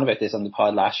went on about this on the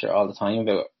pod last year all the time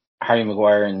about Harry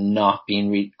Maguire not being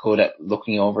really good at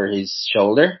looking over his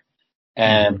shoulder.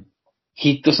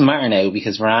 He doesn't matter now,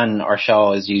 because Varane or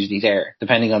Shaw is usually there,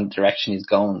 depending on the direction he's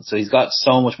going. So he's got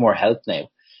so much more help now.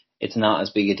 It's not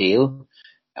as big a deal.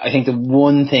 I think the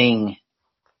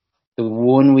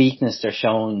one weakness they're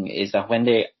showing is that when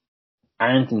they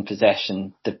aren't in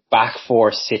possession, the back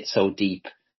 4 sits so deep.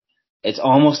 It's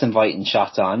almost inviting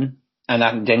shots on,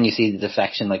 and then you see the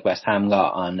deflection like West Ham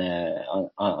got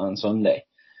on Sunday.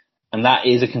 And that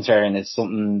is a concern. It's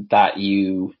something that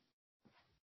you'd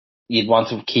want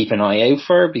to keep an eye out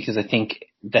for, because I think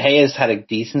De Gea's had a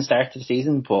decent start to the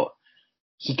season, but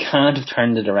he can't have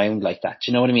turned it around like that.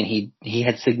 Do you know what I mean? He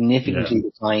had significantly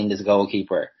declined as a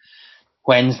goalkeeper.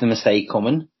 when's the mistake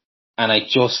coming? And I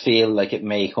just feel like it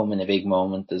may come in a big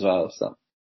moment as well. So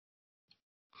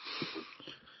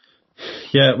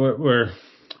yeah, we're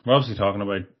obviously talking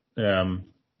about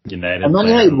United. And Man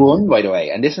United won, by the way,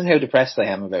 and this is how depressed I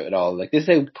am about it all. Like, this is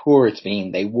how poor it's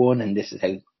been. They won, and this is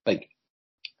how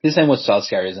much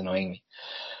Solskjaer is annoying me.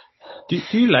 Do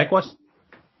you like watching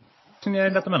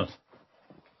United at the minute?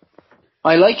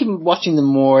 I like him watching them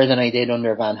more than I did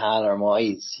under Van Gaal or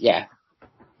Moyes, yeah.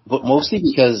 But mostly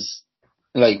because,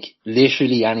 like,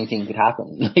 literally anything could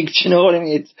happen. Like, do you know what I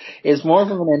mean? It's more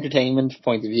from an entertainment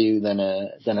point of view than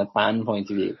a fan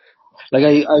point of view. Like,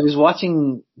 I was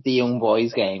watching the Young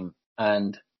Boys game,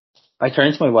 and I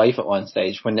turned to my wife at one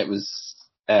stage when it was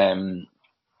early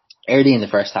in the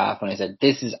first half, and I said,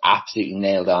 "This is absolutely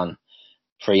nailed on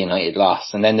for a United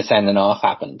loss." And then the sending off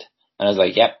happened, and I was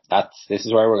like, "Yep, this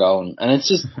is where we're going." And it's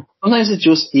just sometimes it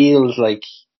just feels like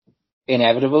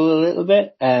inevitable a little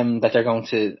bit that they're going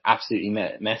to absolutely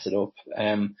mess it up.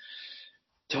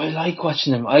 Do I like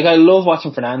watching them? I love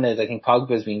watching Fernandes. I think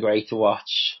Pogba's been great to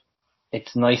watch.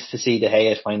 It's nice to see De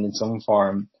Gea finding some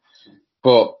form.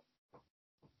 But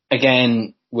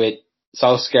again, with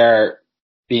Solskjaer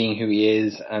being who he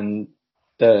is and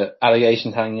the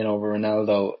allegations hanging over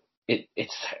Ronaldo, it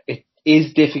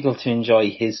is difficult to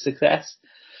enjoy his success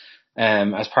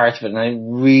as part of it. And I have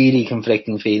really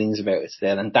conflicting feelings about it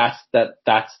still. And that's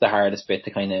the hardest bit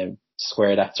to kind of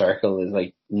square that circle, is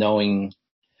like knowing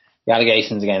the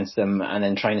allegations against them and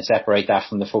then trying to separate that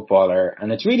from the footballer.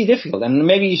 And it's really difficult. And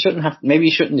maybe you shouldn't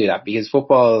do that, because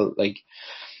football, like,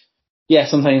 yeah,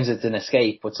 sometimes it's an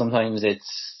escape, but sometimes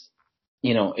it's,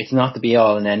 you know, it's not the be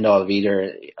all and end all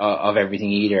of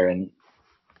everything either. And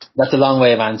that's a long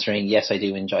way of answering, yes, I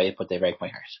do enjoy it, but they break my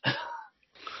heart.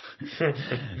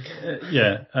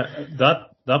 Yeah,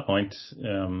 that point,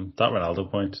 that Ronaldo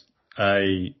point,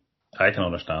 I can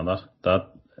understand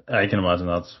that. I can imagine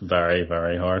that's very,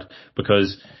 very hard,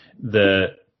 because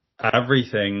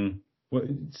everything,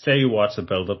 say you watch the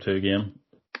build up to a game,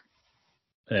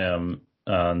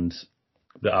 and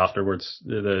the afterwards,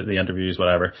 the interviews,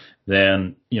 whatever,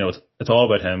 then, you know, it's all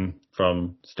about him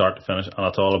from start to finish, and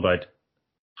it's all about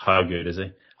how good is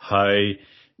he, how,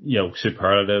 you know,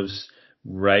 superlatives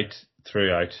right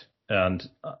throughout. And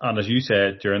as you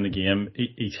said, during the game,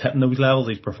 he's hitting those levels,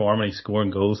 he's performing, he's scoring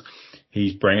goals,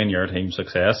 he's bringing your team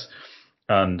success.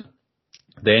 And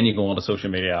then you go onto social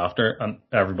media after, and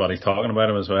everybody's talking about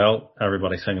him as well.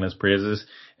 Everybody's singing his praises.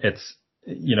 It's,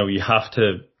 you know, you have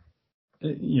to,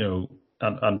 you know,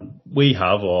 and we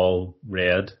have all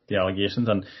read the allegations,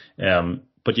 and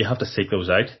but you have to seek those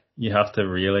out. You have to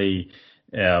really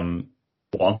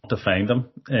want to find them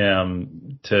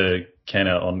to kind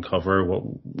of uncover what,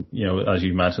 you know, as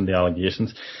you mentioned, the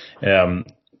allegations.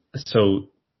 So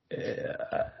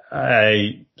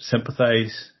I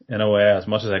sympathise in a way, as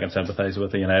much as I can sympathise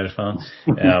with a United fan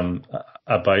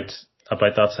about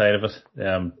that side of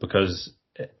it, because,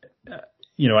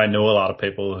 you know, I know a lot of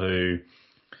people who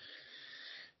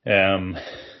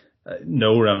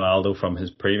know Ronaldo from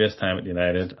his previous time at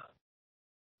United,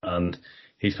 and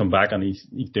he's come back and he's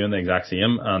doing the exact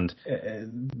same, and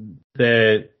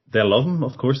they love him,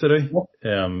 of course they do.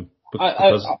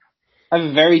 Because I have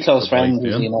a very close friend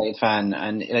who's a United fan,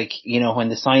 and, like, you know, when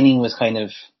the signing was kind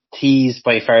of teased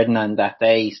by Ferdinand that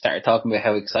day, he started talking about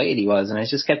how excited he was, and I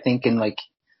just kept thinking, like,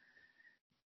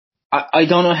 I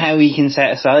don't know how he can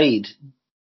set aside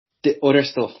the other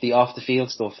stuff, the off the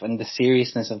field stuff, and the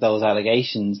seriousness of those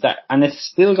allegations, and it's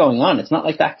still going on. It's not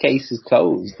like that case is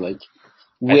closed. Like,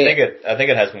 I think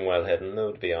it has been well hidden,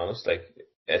 though, to be honest. Like,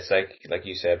 it's like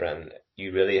you said, Brandon,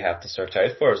 you really have to search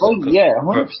out for it. Oh yeah,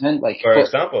 100%. Like, for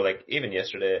example, like, even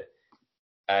yesterday,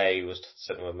 I was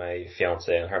sitting with my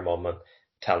fiance and her mum and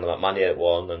telling them that Man United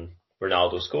won and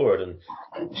Ronaldo scored, and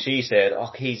she said,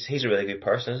 "Oh, he's a really good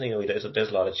person, isn't he? You know, he does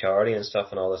a lot of charity and stuff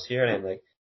and all this here." And I'm like,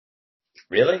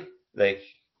 "Really? Like,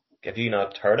 have you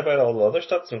not heard about all the other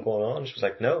stuff that's been going on?" And she was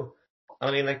like, "No."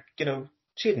 I mean, like, you know,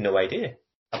 she had no idea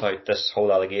about this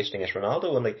whole allegation against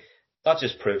Ronaldo, and, like, that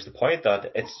just proves the point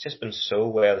that it's just been so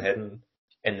well hidden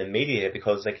in the media,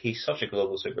 because, like, he's such a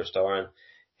global superstar and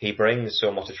he brings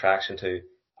so much attraction to,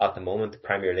 at the moment, the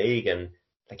Premier League. And,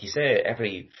 like you say,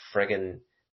 every friggin'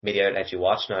 media outlet you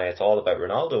watch now, it's all about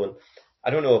Ronaldo. And I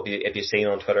don't know if you've seen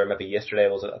on Twitter, maybe yesterday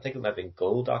I think it might have been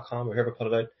goal.com or whoever put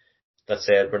it out, that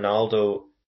said Ronaldo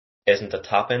isn't a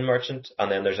tap-in merchant,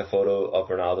 and then there's a photo of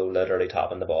Ronaldo literally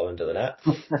tapping the ball into the net.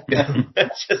 You know,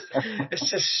 it's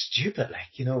just stupid,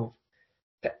 like, you know.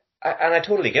 And I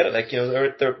totally get it. Like, you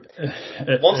know,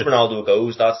 once Ronaldo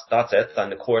goes, that's it.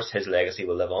 And of course, his legacy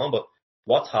will live on. But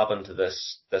what's happened to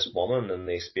this woman and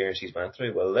the experience she's went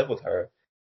through will live with her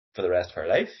for the rest of her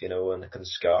life, you know, and it can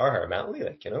scar her mentally,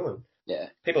 like, you know, and Yeah.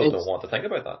 people don't want to think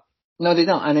about that. No, they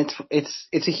don't, and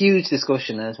it's a huge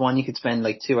discussion, and it's one you could spend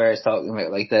like 2 hours talking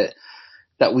about, like that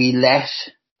we let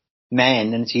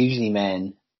men, and it's usually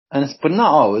men, but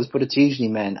not always, but it's usually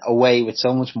men, away with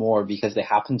so much more because they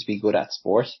happen to be good at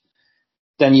sport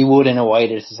than you would in a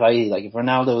wider society. Like if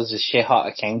Ronaldo was a shit hot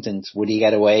accountant, would he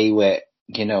get away with,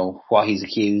 you know, what he's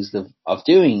accused of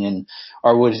doing,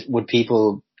 or would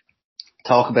people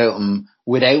talk about him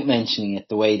without mentioning it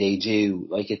the way they do?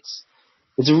 Like it's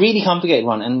a really complicated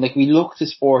one, and like we look to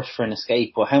sport for an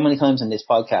escape, but how many times in this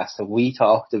podcast have we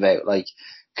talked about like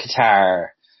Qatar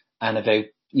and about,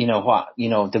 you know, what, you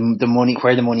know, the money,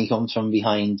 where the money comes from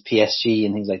behind PSG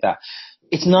and things like that.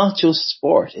 It's not just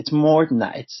sport. It's more than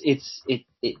that. It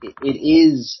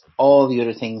is all the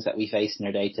other things that we face in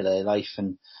our day-to-day life.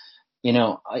 And, you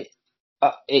know,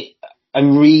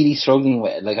 I'm really struggling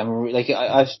with it. Like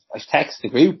I've texted the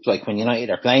group, like when United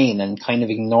are playing, and kind of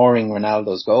ignoring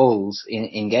Ronaldo's goals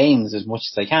in games as much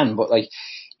as I can. But like,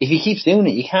 if he keeps doing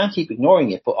it, you can't keep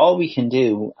ignoring it. But all we can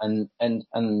do, and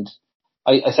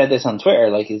I said this on Twitter,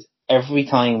 like, is every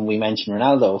time we mention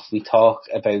Ronaldo, if we talk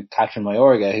about Catherine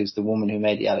Mayorga, who's the woman who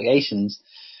made the allegations,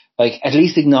 like, at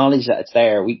least acknowledge that it's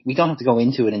there. We don't have to go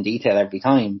into it in detail every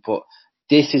time, but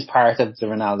this is part of the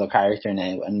Ronaldo character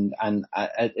now, and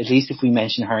at least if we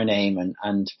mention her name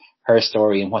and her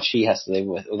story and what she has to live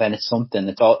with, well, then it's something.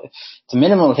 It's a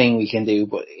minimal thing we can do,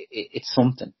 but it's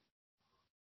something.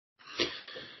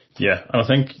 Yeah, and I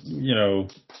think, you know,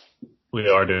 we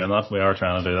are doing that. We are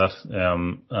trying to do that,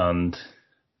 and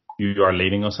you are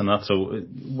leading us in that. So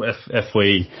if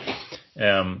we,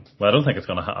 well, I don't think it's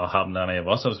going to happen to any of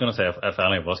us. I was going to say if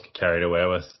any of us get carried away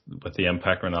with the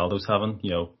impact Ronaldo's having,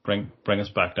 you know, bring us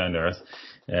back down to earth.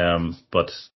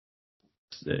 But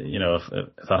you know, if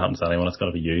that happens to anyone, it's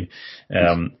going to be you.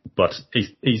 But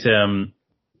he's going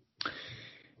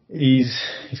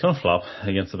to flop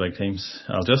against the big teams.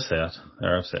 I'll just say it.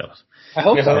 I've said it. I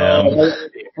hope so.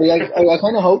 I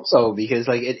kind of hope so, because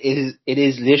like it is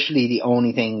literally the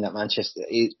only thing that Manchester.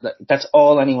 That's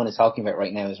all anyone is talking about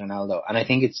right now is Ronaldo, and I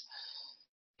think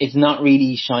it's not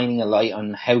really shining a light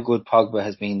on how good Pogba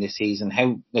has been this season.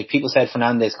 How, like, people said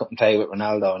Fernandes couldn't play with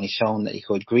Ronaldo, and he's shown that he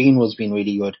could. Greenwood's been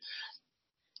really good,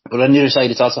 but on the other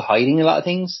side, it's also hiding a lot of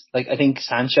things. Like, I think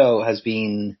Sancho has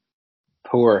been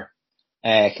poor,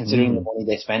 considering the money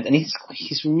they spent, and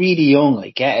he's really young.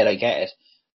 I get it.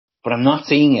 But I'm not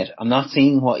seeing it. I'm not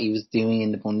seeing what he was doing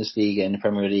in the Bundesliga and the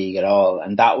Premier League at all,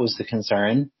 and that was the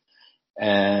concern.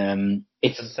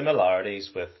 It's some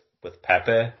similarities with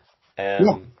Pepe,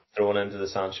 thrown into the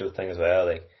Sancho thing as well.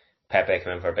 Like, Pepe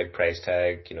came in for a big price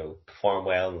tag, you know, performed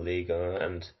well in the league,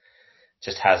 and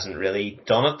just hasn't really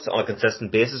done it on a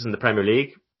consistent basis in the Premier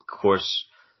League. Of course,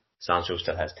 Sancho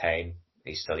still has time.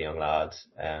 He's still a young lad.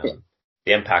 The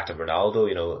impact of Ronaldo,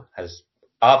 you know, has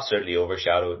absolutely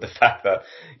overshadowed the fact that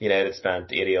United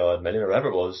spent 80 odd million or whatever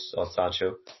it was on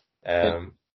Sancho.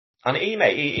 And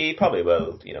he probably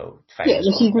will, you know, find his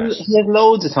he has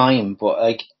loads of time, but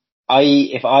like,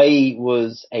 if I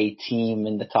was a team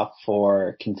in the top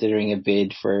 4 considering a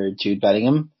bid for Jude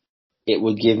Bellingham, it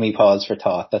would give me pause for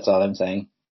thought. That's all I'm saying.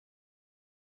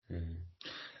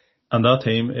 And that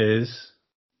team is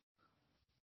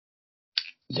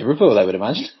Liverpool, I would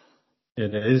imagine.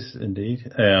 It is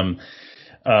indeed.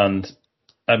 And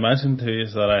I mentioned to you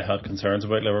that I had concerns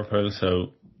about Liverpool,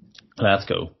 so let's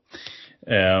go.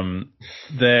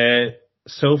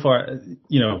 So far,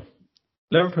 you know,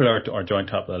 Liverpool are joint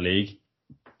top of the league,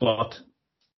 but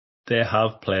they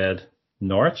have played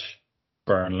Norwich,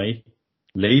 Burnley,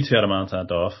 Leeds, who had a man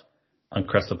sent off, and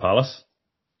Crystal Palace.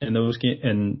 In those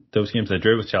games, they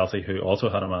drew with Chelsea, who also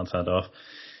had a man sent off.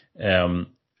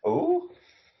 Oh,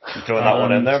 you throwing that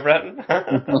one in there, Brenton?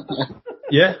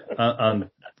 Yeah, and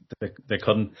they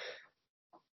couldn't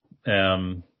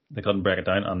break it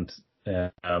down.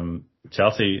 And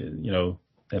Chelsea, you know,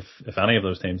 if any of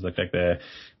those teams looked like at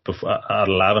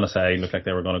 11 aside, looked like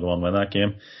they were going to go and win that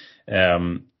game,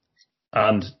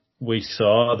 and we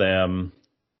saw them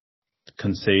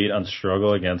concede and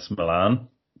struggle against Milan.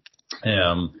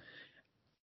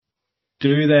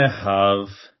 Do they have?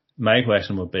 My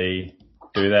question would be,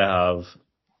 do they have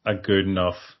a good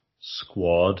enough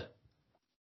squad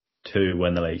to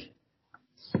win the league?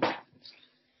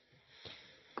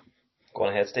 Go on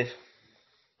ahead, Steve.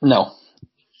 No.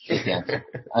 Is the answer.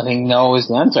 I think no is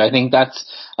the answer. I think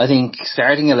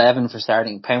starting 11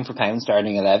 pound for pound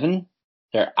starting 11,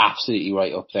 they're absolutely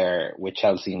right up there with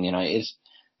Chelsea and United,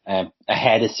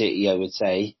 ahead of City, I would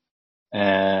say.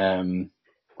 But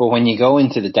when you go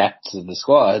into the depths of the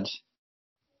squad,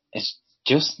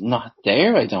 just not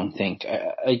there. I don't think.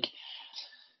 I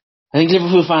think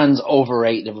Liverpool fans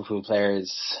overrate Liverpool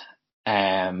players,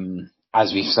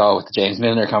 as we saw with the James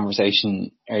Milner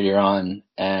conversation earlier on.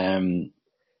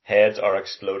 Heads are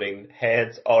exploding.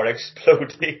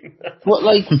 But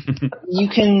like, you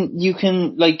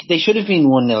can like, they should have been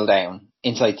 1-0 down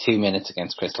inside 2 minutes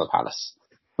against Crystal Palace.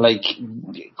 Like,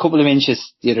 a couple of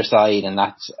inches the other side, and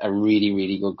that's a really,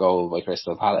 really good goal by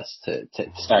Crystal Palace to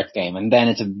start the game. And then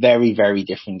it's a very, very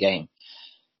different game.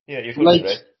 Yeah, you're totally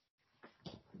right.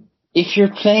 If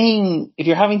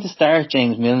you're having to start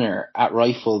James Milner at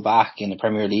right full back in a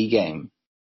Premier League game,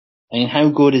 I mean, how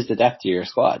good is the depth of your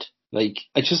squad? Like,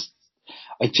 I just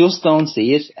don't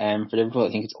see it, for Liverpool.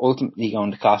 I think it's ultimately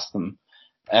going to cost them.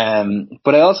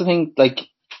 But I also think, like,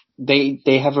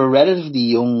 they have a relatively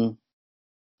young,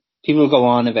 people go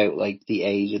on about, like, the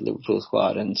age of the Liverpool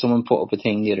squad, and someone put up a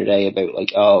thing the other day about,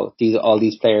 like, all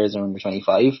these players are under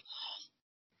 25.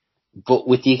 But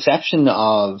with the exception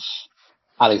of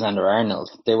Alexander-Arnold,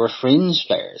 they were fringe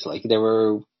players. Like, they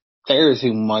were players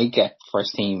who might get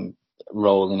first team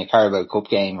role in a Carabao Cup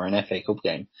game or an FA Cup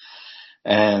game.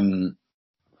 And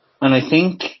I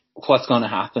think what's going to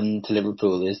happen to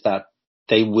Liverpool is that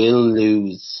they will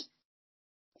lose.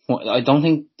 I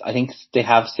think they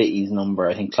have City's number.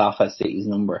 I think Klopp has City's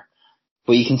number.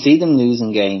 But you can see them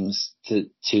losing games to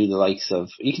the likes of,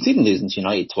 you can see them losing to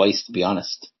United twice, to be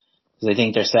honest. Because I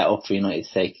think they're set up for United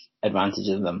to take advantage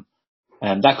of them.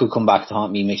 That could come back to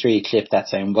haunt me. Make sure you clip that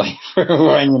soundbite for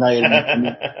when United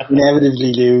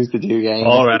inevitably lose the 2 games.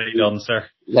 Already done, sir.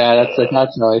 Yeah, that's what I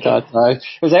thought.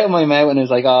 It was out of my mouth and it was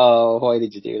like, oh, why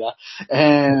did you do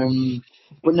that?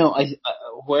 But no,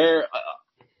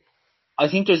 I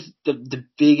think there's the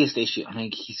biggest issue. I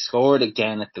think he scored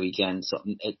again at the weekend, so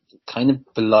it kind of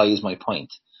belies my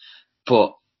point.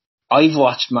 But I've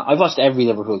watched every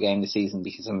Liverpool game this season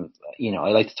because I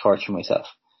like to torture myself.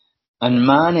 And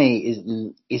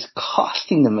Mane is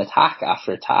costing them attack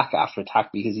after attack after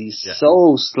attack because he's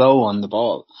so slow on the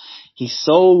ball. He's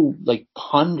so, like,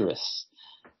 ponderous.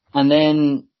 And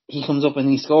then he comes up and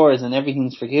he scores and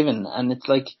everything's forgiven. And it's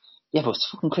like, yeah, but it's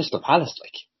fucking Crystal Palace,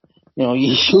 like.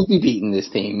 You should be beating this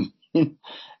team.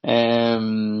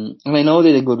 And I know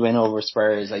they had a good win over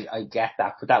Spurs. I get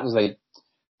that, but that was like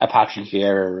a Patrick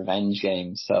Vieira revenge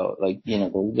game. So, like,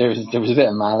 there was a bit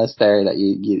of malice there that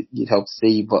you'd hope to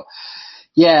see. But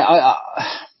yeah,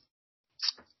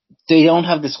 they don't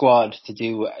have the squad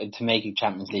to make a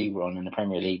Champions League run and a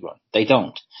Premier League run. They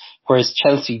don't. Whereas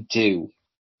Chelsea do.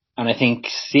 And I think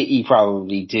City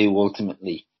probably do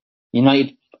ultimately.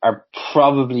 United are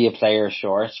probably a player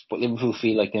short, but Liverpool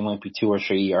feel like they might be 2 or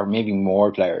 3 or maybe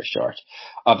more players short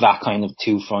of that kind of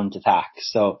 2-front attack.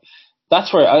 So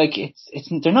that's where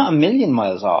they're not a million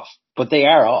miles off, but they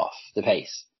are off the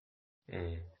pace.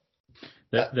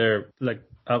 They're like,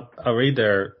 I'll read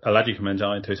I'll let you come in,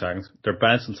 Johnny, in 2 seconds. They're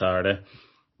benched on Saturday.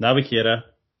 Naby Keita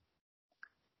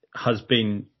has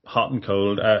been hot and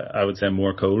cold. I would say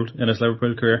more cold in his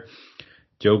Liverpool career.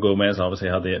 Joe Gomez obviously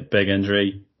had the big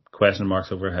injury. Question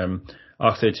marks over him.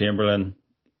 Oxlade-Chamberlain,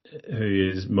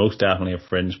 who is most definitely a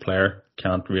fringe player,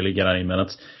 can't really get any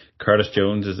minutes. Curtis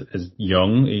Jones is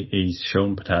young. He's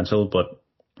shown potential, but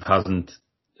hasn't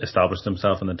established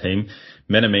himself in the team.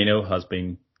 Minamino has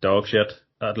been dog shit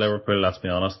at Liverpool, let's be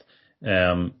honest.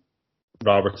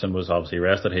 Robertson was obviously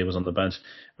rested. He was on the bench.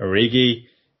 Origi,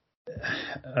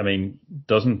 I mean,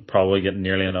 doesn't probably get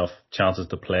nearly enough chances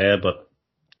to play, but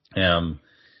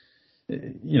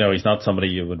he's not somebody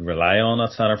you would rely on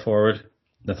at centre forward.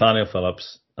 Nathaniel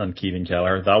Phillips and Kevin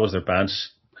Keller, that was their bench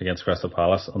against Crystal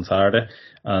Palace on Saturday.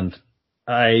 And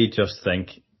I just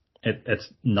think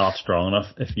it's not strong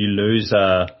enough. If you lose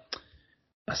a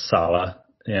Salah,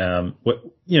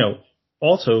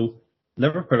 also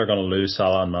Liverpool are going to lose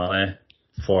Salah and Mane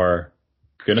for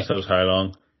goodness knows how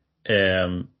long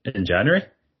in January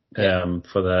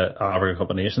for the Africa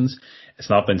Cup of Nations. It's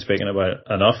not been spoken about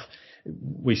enough.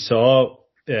 We saw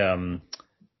when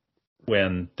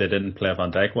they didn't play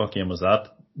Van Dijk, what game was that?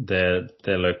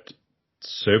 They looked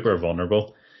super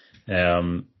vulnerable.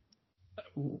 It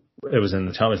was in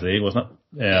the Champions League, wasn't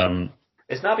it?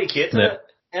 Is Naby Keita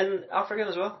in Africa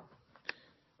as well?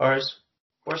 Where's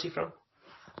he from?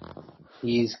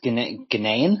 He's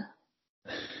Ghanaian.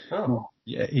 Oh.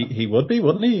 Yeah, he would be,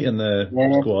 wouldn't he, in the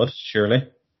squad, surely?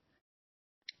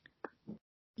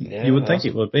 Yeah, you would think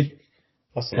it would be.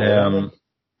 So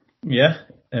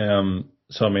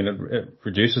I mean, it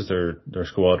reduces their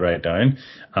squad right down,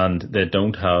 and they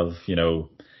don't have,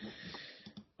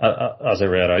 as I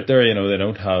read out there, they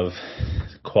don't have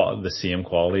the same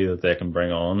quality that they can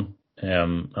bring on,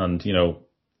 and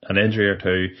an injury or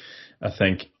two, I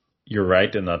think you're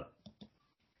right in that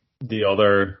the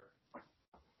other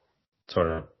sort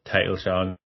of title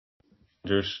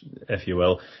challengers, if you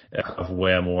will, have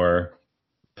way more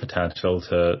potential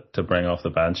to bring off the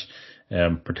bench,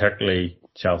 particularly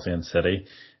Chelsea and City,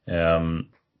 and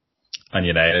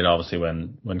United. Obviously,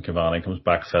 when Cavani comes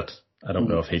back fit, I don't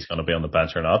know if he's going to be on the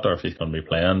bench or not, or if he's going to be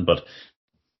playing. But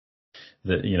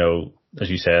as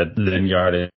you said,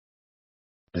 Lingard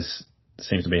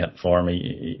seems to be hitting form.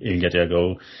 He'll get you a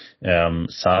goal.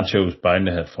 Sancho's bound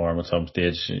to hit form at some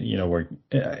stage. Where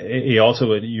he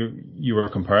also, you were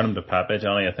comparing him to Pepe,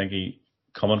 Johnny. I think he,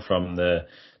 coming from the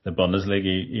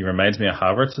Bundesliga, he reminds me of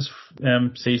Havertz this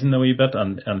season a wee bit,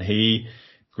 and he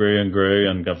grew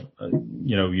and got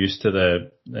used to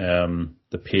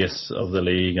the pace of the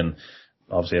league, and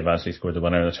obviously eventually scored the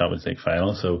winner in the Champions League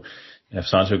final. So if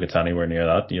Sancho gets anywhere near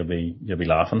that, you'll be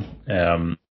laughing.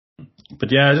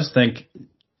 But yeah, I just think,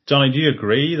 Johnny, do you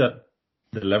agree that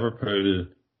the Liverpool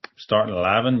starting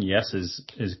 11, yes,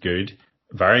 is good,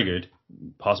 very good,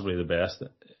 possibly the best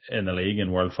in the league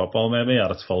in world football, maybe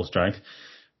at its full strength,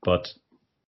 but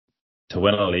to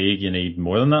win a league you need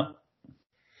more than that?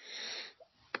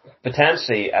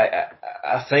 Potentially,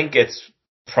 I think it's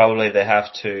probably they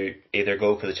have to either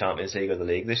go for the Champions League or the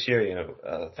league this year.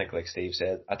 I think, like Steve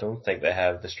said, I don't think they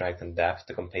have the strength and depth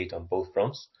to compete on both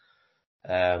fronts.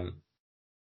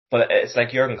 But it's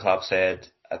like Jurgen Klopp said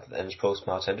in his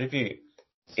post-match interview.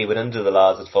 He went into the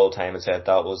lads at full time and said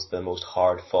that was the most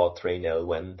hard-fought 3-0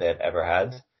 win they'd ever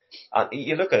had. And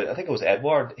you look at it, I think it was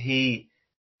Edward. He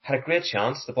had a great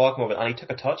chance. The ball came over and he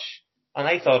took a touch. And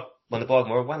I thought, when the ball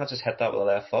came over, why not just hit that with the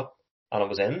left foot? And it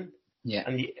was in. Yeah.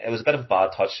 And it was a bit of a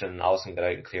bad touch, and Alisson got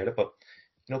out and cleared it. But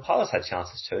Palace had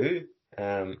chances too.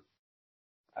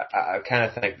 I kind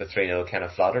of think the 3-0 kind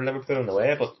of flattered Liverpool in a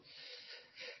way, but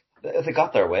they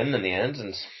got their win in the end,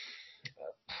 and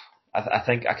I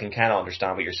think I can kind of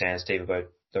understand what you're saying, Steve, about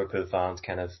Liverpool fans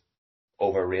kind of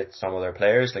overrate some of their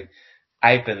players. Like,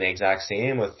 I've been the exact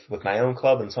same with my own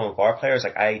club and some of our players.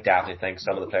 Like, I definitely think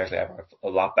some of the players we have are a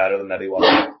lot better than maybe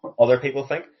what other people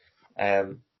think.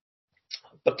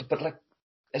 But like,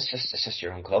 it's just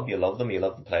your own club. You love them. You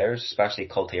love the players, especially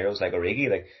cult heroes like Origi.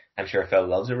 Like, I'm sure Phil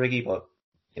loves Origi, but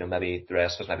maybe the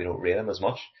rest of us maybe don't rate him as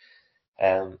much.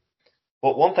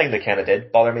 But one thing that kind of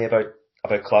did bother me about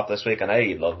Klopp this week, and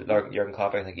I love Jurgen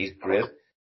Klopp, I think he's great,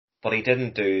 but he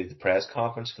didn't do the press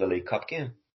conference for the League Cup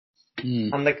game.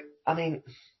 And like, I mean,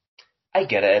 I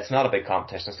get it. It's not a big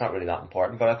competition. It's not really that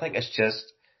important, but I think it's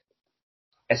just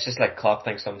like Klopp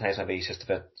thinks sometimes maybe he's just a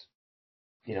bit,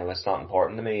 it's not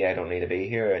important to me. I don't need to be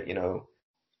here.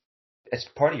 It's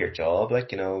part of your job.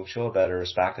 Like, show a better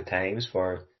respect at times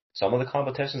for some of the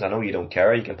competitions. I know you don't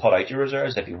care. You can put out your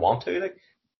reserves if you want to, like,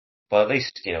 but at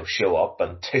least, show up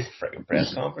and do the freaking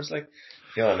press conference, like,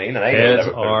 you know what I mean? And I know Heads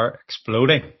are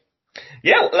exploding.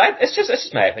 Yeah, like, it's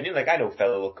just my opinion. Like, I know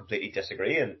Phil will completely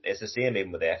disagree, and it's the same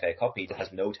even with the FA Cup. He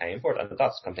has no time for it, and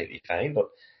that's completely fine. But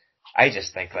I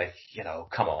just think, like,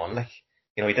 come on, like,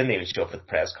 he didn't even show up for the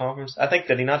press conference. I think,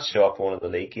 did he not show up for one of the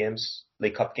League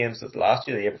Cup games last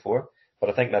year, the year before? But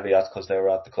I think maybe that's because they were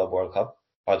at the Club World Cup,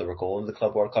 or they were going to the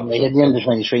Club World Cup. They had the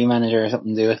under-23 manager or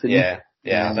something to do with it.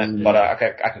 Yeah, but I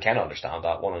can kind of understand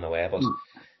that one in a way. But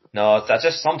no, it's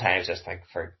just sometimes just think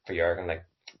for Jurgen, like,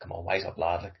 come on, wise up,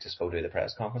 lad, like, just go do the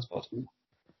press conference. But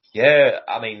yeah,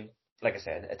 I mean, like I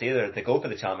said, it's either they go for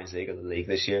the Champions League or the league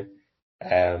this year.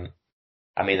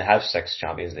 I mean, they have 6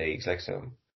 Champions Leagues, like, so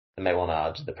they might want to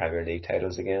add to the Premier League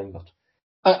titles again. But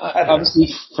obviously,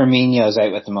 Firmino's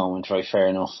out at the moment, right? Fair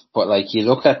enough. But like, you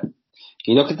look at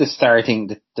the starting,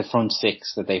 the front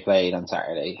 6 that they played on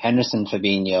Saturday: Henderson,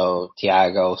 Fabinho,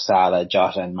 Thiago, Salah,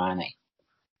 Jota, and Mane.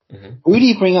 Mm-hmm. Who do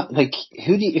you bring up? Like,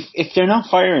 if they're not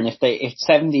firing, if it's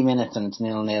 70 minutes and it's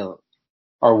 0-0,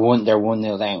 or they're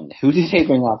 1-0 down, who do they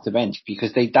bring off the bench?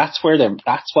 Because that's what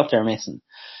they're missing.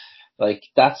 Like,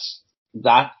 that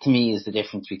to me is the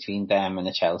difference between them and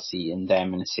a Chelsea, and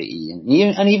them and a City, and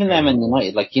even them and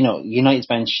United. Like, United's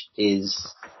bench is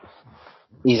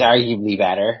arguably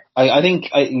better. I think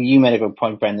you made a good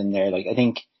point, Brendan, there. Like, I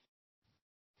think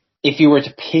if you were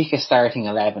to pick a starting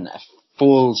 11, a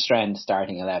full strength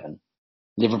starting 11,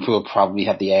 Liverpool probably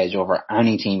have the edge over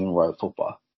any team in world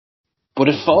football. But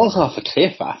it falls off a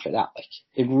cliff after that. Like,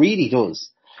 it really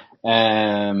does. Do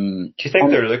you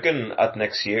think they're looking at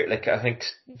next year? Like, I think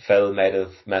Phil might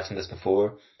have mentioned this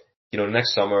before.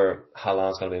 Next summer,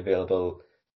 Haaland's going to be available.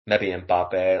 Maybe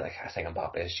Mbappe. Like, I think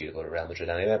Mbappe is due to go to Real Madrid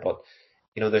anyway, but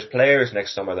there's players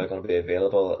next summer that are going to be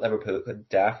available that Liverpool could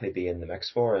definitely be in the mix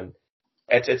for. And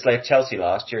it's like Chelsea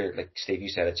last year. Like, Steve, you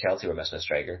said it, Chelsea were missing a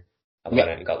striker. And went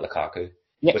out and got Lukaku,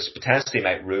 which potentially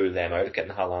might rule them out of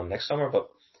getting Haaland next summer. But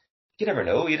you never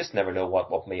know. You just never know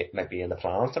what might be in the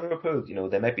plans for Liverpool. You know,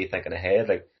 they might be thinking ahead.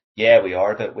 Like, yeah, we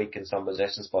are a bit weak in some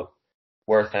positions, but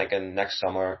we're thinking next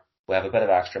summer we have a bit of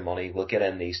extra money. We'll get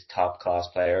in these top class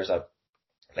players.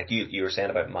 Like you were saying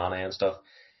about Mane and stuff.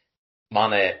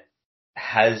 Mane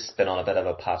has been on a bit of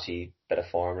a patchy bit of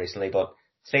form recently, but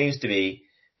seems to be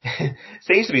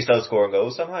still scoring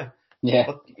goals somehow. Yeah.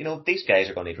 But you know, these guys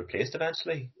are going to need replaced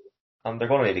eventually, and they're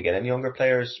going to need to get in younger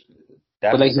players.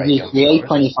 But like, Definitely if you create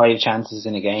 25 chances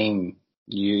in a game,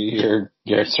 your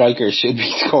strikers should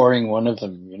be scoring one of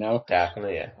them, you know?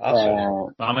 Definitely, yeah.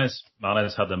 Absolutely.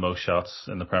 Mane's had the most shots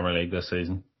in the Premier League this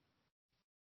season.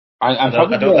 I'm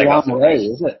probably don't think a that's long the way, case.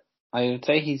 is it? I would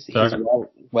say he's Sorry?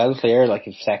 well clear, like,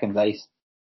 of second place.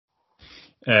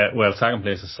 Well, second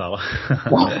place is Salah.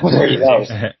 There you go.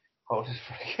 Holy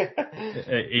frick.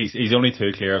 He's only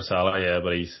 2 clear of Salah, yeah,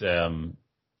 but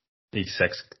he's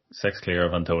six clear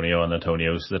of Antonio, and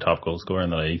Antonio's the top goal scorer in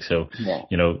the league. So, Yeah.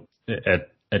 you know, it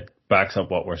backs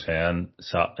up what we're saying.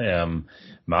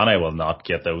 Mane will not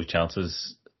get those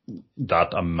chances,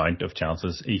 that amount of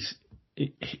chances.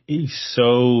 He's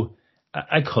so,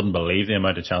 I couldn't believe the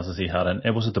amount of chances he had. And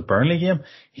it was at the Burnley game.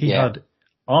 He had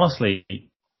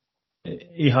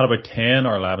about 10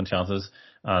 or 11 chances,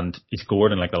 and he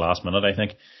scored in like the last minute, I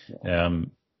think.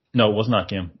 No, it wasn't that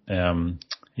game.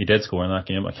 He did score in that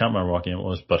game. I can't remember what game it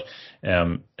was, but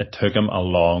it took him a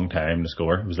long time to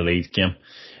score. It was the Leeds game.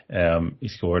 He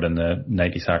scored in the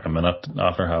 92nd minute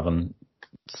after having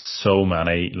so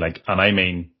many, like, and I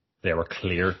mean, they were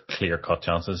clear cut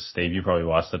chances. Steve, you probably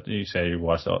watched it. You say you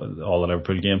watched all the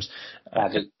Liverpool games.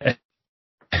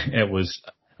 It was,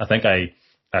 I think I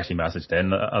actually messaged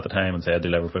in at the time and said, do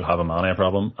Liverpool have a Mane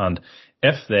problem? And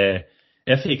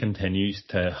if he continues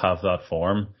to have that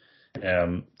form,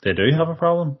 they do have a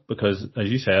problem, because as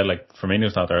you said, like,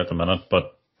 Firmino's not there at the minute,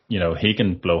 but you know, he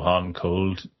can blow hot and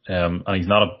cold, and he's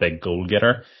not a big goal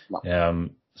getter. No.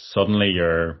 Suddenly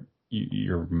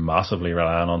you're massively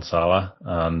relying on Salah,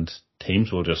 and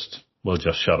teams will just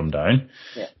shut him down.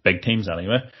 Yeah. Big teams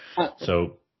anyway.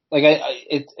 So, like,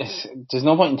 there's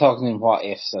no point in talking in what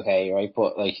ifs, okay, right?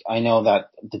 But like, I know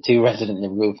that the 2 resident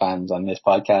Liverpool fans on this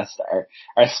podcast are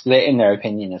split in their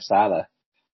opinion of Salah.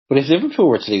 But if Liverpool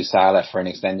were to lose Salah for an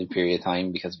extended period of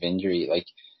time because of injury, like,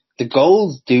 the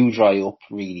goals do dry up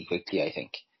really quickly, I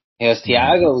think. Because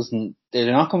Thiago's,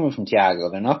 they're not coming from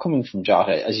Thiago, they're not coming from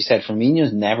Jota. As you said,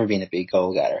 Firmino's never been a big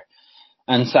goal getter.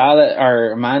 And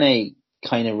Mane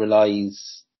kind of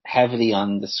relies heavily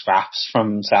on the scraps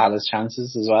from Salah's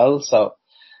chances as well. So,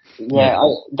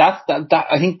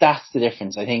 I think that's the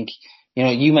difference. I think, you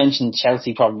know, you mentioned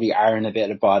Chelsea probably are in a bit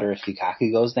of bother if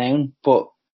Lukaku goes down, but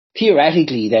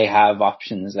theoretically they have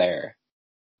options there.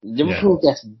 Liverpool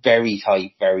gets very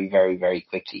tight very, very, very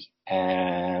quickly.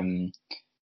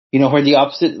 You know, where the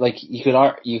opposite, like, you could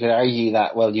argue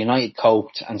that, well, United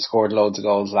coped and scored loads of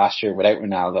goals last year without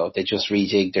Ronaldo. They just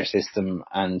rejigged their system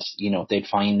and, you know, they'd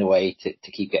find a way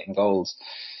to keep getting goals.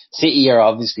 City are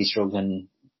obviously struggling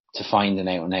to find an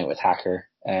out and out attacker.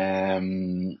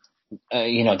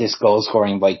 You know, this goal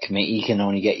scoring by committee can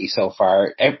only get you so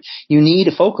far. You need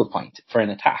a focal point for an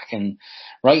attack, and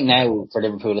right now for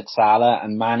Liverpool it's Salah,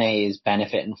 and Mane is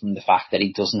benefiting from the fact that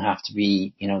he doesn't have to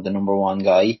be, you know, the number one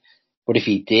guy. But if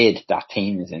he did, that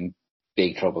team is in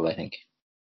big trouble, I think.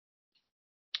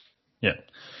 Yeah.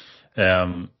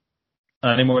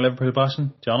 Any more Liverpool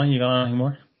bashing? Johnny, you got anything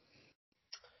more?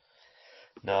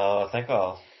 No, I think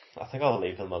I'll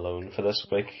leave them alone for this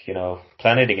week. You know,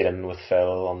 plenty to get in with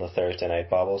Phil on the Thursday night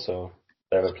babble, so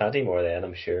there were plenty more then,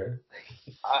 I'm sure.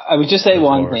 I would just say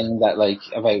one thing that, like,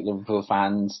 about Liverpool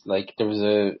fans, like, there was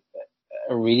a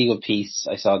really good piece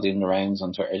I saw doing the rounds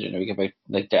on Twitter during the week about,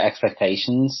 like, their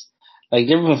expectations. Like,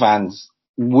 Liverpool fans,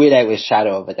 without a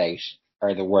shadow of a doubt,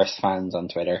 are the worst fans on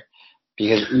Twitter.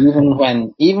 Because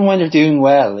even when they're doing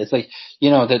well, it's like, you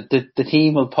know, the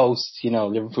team will post, you know,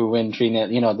 Liverpool win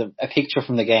 3-0, you know, a picture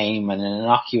from the game and an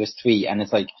innocuous tweet, and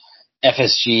it's like,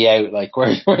 FSG out, like,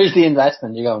 where's the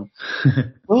investment? You're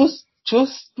going,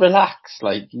 just relax.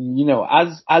 Like, you know,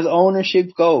 as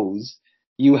ownership goes,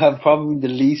 you have probably the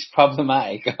least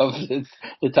problematic of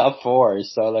the top 4.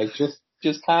 So, like,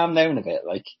 just calm down a bit,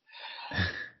 like.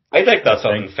 I think that's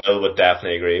something Phil would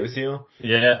definitely agree with you.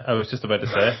 Yeah, I was just about to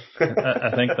say.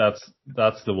 I think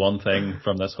that's the one thing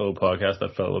from this whole podcast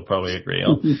that Phil would probably agree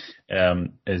on,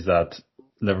 is that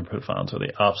Liverpool fans are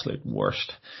the absolute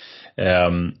worst.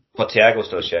 But Thiago's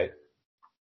still shite.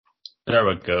 There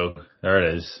we go. There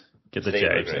it is. Get the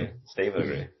jabs in. Steve would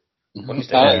agree.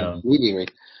 Really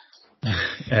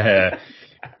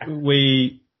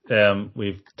agree.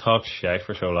 We've talked shite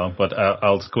for so long, but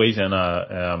I'll squeeze in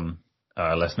a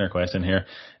a listener question here.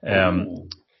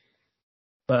 And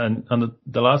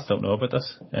the lads don't know about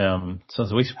this, so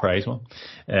it's a wee surprise one.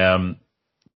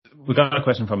 We got a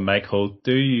question from Mike Holt.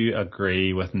 Do you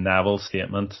agree with Neville's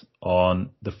statement on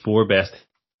the 4 best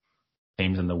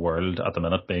teams in the world at the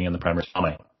minute being in the Premiership?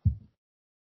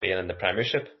 Being in the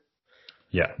Premiership?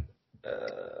 Yeah.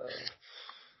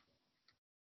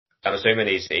 I'm assuming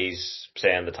he's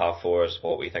saying the top 4 is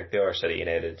what we think they are: City,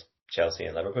 United, Chelsea,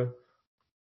 and Liverpool.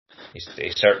 He's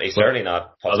certainly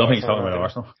not. I don't think he's talking about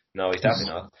Arsenal. No, he's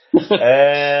definitely not.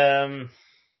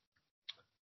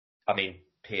 I mean,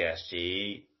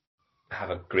 PSG have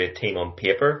a great team on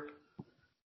paper.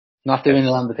 Not doing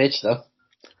well on the pitch, though.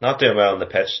 Not doing well on the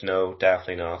pitch, no,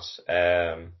 definitely not.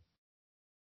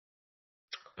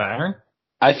 Bayern?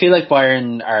 I feel like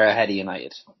Bayern are ahead of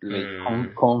United,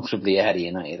 comfortably ahead of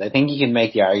United. I think you can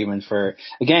make the argument for,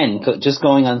 again, just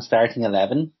going on starting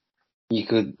 11, you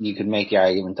could make the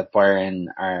argument that Bayern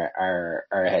are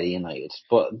ahead of United.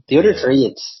 But the other 3,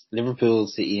 it's Liverpool,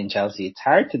 City, and Chelsea. It's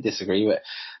hard to disagree with.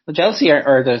 But Chelsea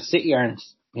or the City aren't.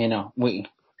 They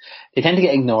tend to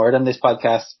get ignored on this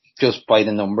podcast just by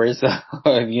the numbers of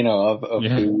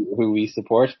who we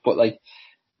support. But like,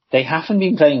 they haven't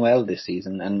been playing well this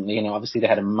season, and obviously they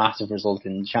had a massive result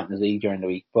in the Champions League during the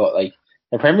week. But like,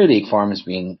 their Premier League form has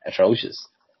been atrocious.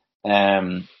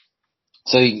 But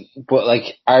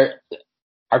like, our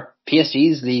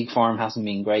PSG's league form hasn't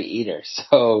been great either.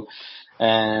 So,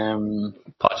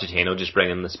 Pochettino just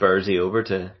bringing the Spursy over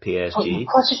to PSG.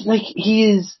 Like,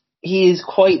 he is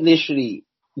quite literally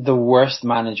the worst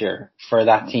manager for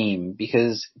that team,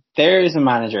 because there is a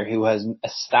manager who has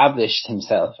established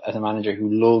himself as a manager who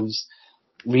loves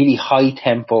really high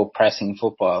tempo pressing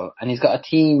football, and he's got a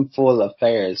team full of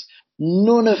players,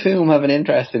 none of whom have an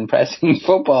interest in pressing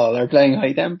football or playing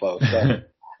high tempo. So,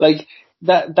 like,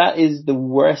 that is the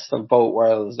worst of both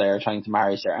worlds they're trying to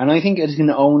marry there. And I think it can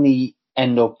only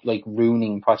end up like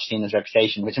ruining Pochettino's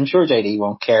reputation, which I'm sure JD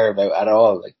won't care about at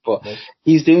all. Like, but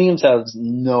he's doing himself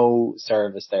no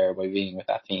service there by being with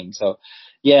that team. So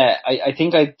yeah, I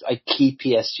think I keep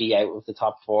PSG out of the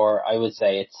top 4. I would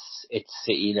say it's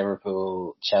City,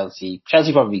 Liverpool, Chelsea.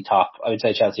 Chelsea probably top. I would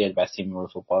say Chelsea are the best team in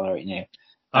world football right now.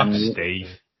 Steve.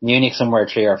 Munich somewhere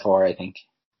 3 or 4, I think.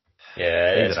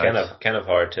 Yeah, it's kind of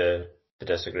hard to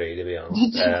disagree, to be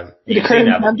honest. You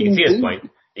can see his point.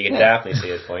 You can definitely see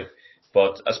his point.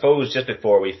 But I suppose just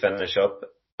before we finish up,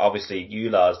 obviously you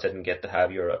lads didn't get to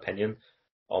have your opinion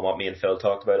on what me and Phil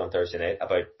talked about on Thursday night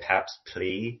about Pep's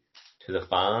plea to the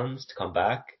fans to come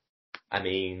back. I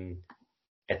mean,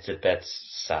 it's a bit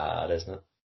sad, isn't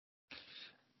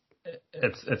it?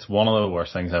 It's one of the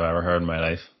worst things I've ever heard in my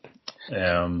life.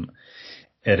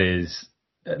 It is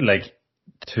like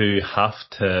to have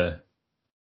to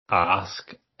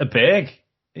beg.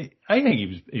 I think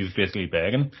he was basically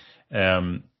begging.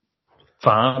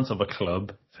 Fans of a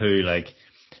club who, like,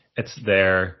 a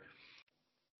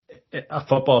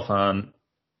football fan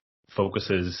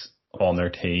focuses on their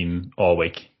team all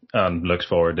week and looks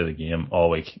forward to the game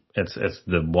all week. It's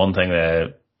the one thing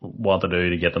they want to do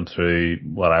to get them through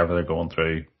whatever they're going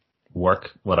through,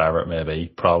 work, whatever it may be,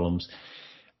 problems.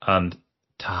 And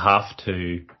to have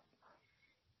to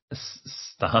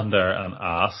stand there and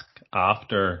ask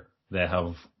after they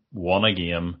have won a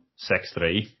game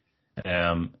 6-3,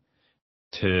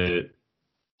 to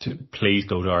please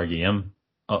go to our game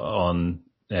on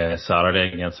Saturday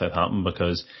against Southampton,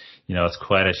 because it's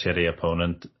quite a shitty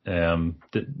opponent, and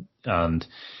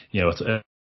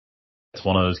it's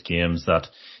one of those games that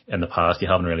in the past you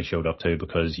haven't really showed up to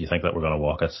because you think that we're going to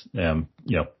walk it.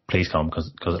 Please come,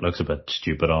 because it looks a bit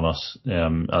stupid on us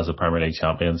as the Premier League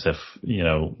champions if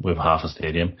we've half a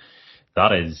stadium.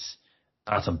 That's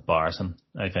embarrassing,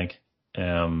 I think,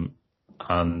 and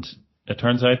it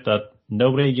turns out that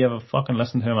nobody gave a fucking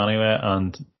listen to him anyway,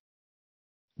 and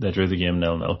they drew the game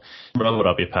 0-0. Bravo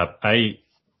up you, Pep. I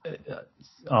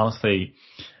honestly,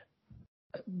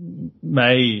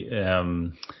 my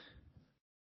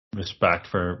respect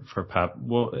for Pep.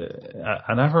 Well,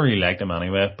 I never really liked him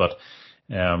anyway, but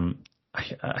I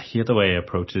hate the way he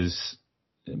approaches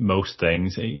most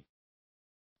things. He's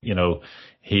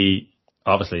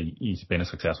been a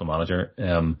successful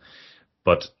manager,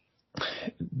 but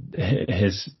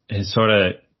his sort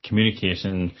of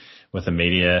communication with the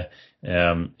media,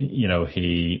 I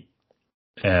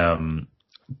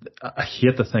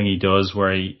hate the thing he does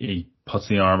where he puts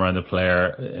the arm around the player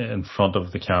in front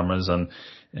of the cameras and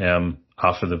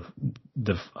after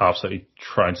they've absolutely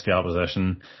trounced the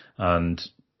opposition, and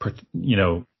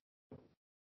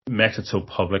makes it so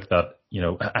public that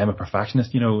I'm a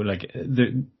perfectionist.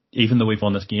 Even though we've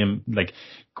won this game, like,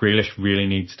 Grealish really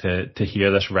needs to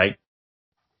hear this right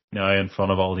now in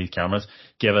front of all these cameras,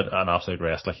 give it an absolute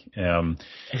rest. Like,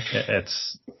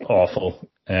 it's awful.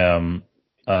 And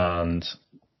I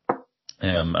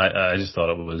just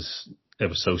thought it was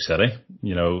so silly.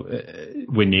 You know,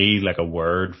 we need like a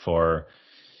word for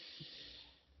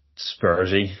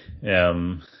Spursy,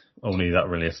 only that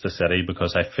relates to City,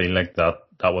 because I feel like that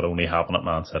would only happen at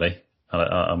Man City,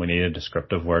 and we need a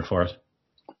descriptive word for it.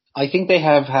 I think they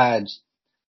have had,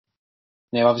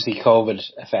 now obviously COVID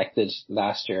affected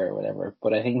last year or whatever,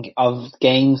 but I think of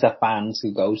games that fans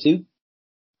could go to,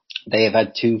 they have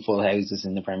had 2 full houses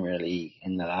in the Premier League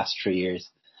in the last 3 years.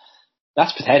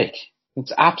 That's pathetic.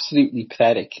 It's absolutely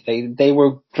pathetic. They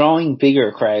were drawing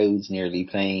bigger crowds nearly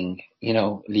playing, you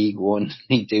know, League 1,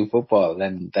 League 2 football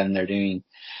than they're doing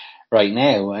right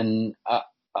now. And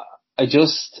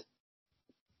it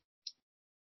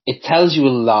tells you a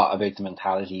lot about the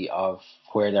mentality of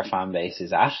where their fan base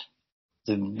is at.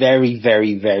 It's a very,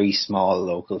 very, very small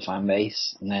local fan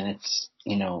base. And then it's,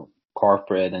 you know,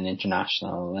 corporate and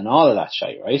international and all of that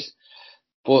shit, right?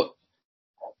 But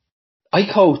I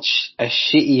coach a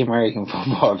shitty American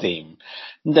football team.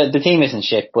 The team isn't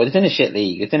shit, but it's in a shit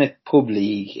league. It's in a pub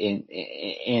league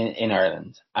in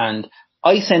Ireland. And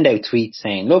I send out tweets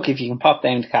saying, look, if you can pop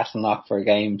down to Castleknock for a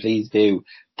game, please do.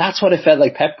 That's what it felt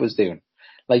like Pep was doing.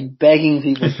 Like begging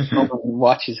people to come and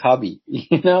watch his hobby,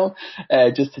 you know,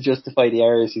 just to justify the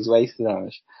hours he's wasted on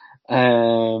it.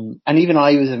 And even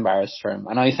I was embarrassed for him,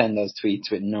 and I send those tweets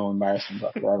with no embarrassment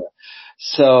whatsoever.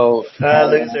 So,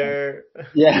 loser.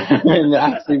 Yeah,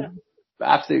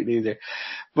 absolute loser.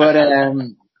 But,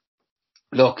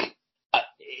 look,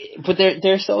 but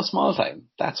they're so small time.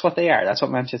 That's what they are. That's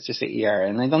what Manchester City are.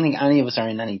 And I don't think any of us are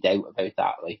in any doubt about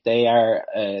that. Like, they are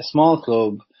a small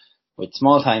club with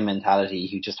small time mentality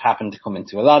who just happen to come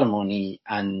into a lot of money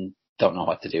and don't know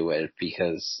what to do with it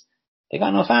because they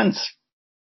got no fans.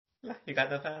 You got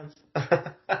no fans.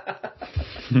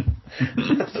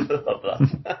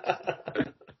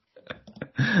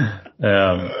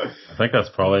 I think that's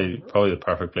probably the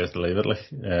perfect place to leave it.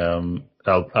 Like,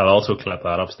 I'll also clip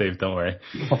that up, Steve. Don't worry.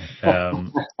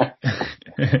 And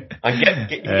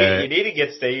you need to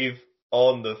get Steve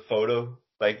on the photo.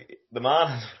 Like, the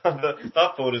man,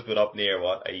 that photo's been up near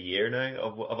a year now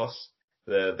of us,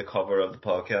 the cover of the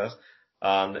podcast,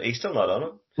 and he's still not on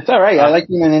it. It's alright, I like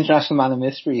being an international man of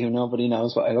mystery who nobody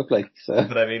knows what I look like, so.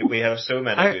 But I mean, we have so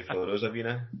many good photos of you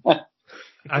now.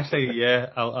 Actually,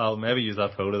 yeah, I'll maybe use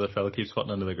that photo that fella keeps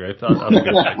putting into the group. That's a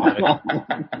good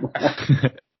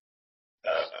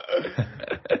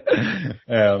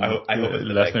I hope the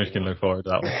listeners can look forward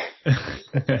to that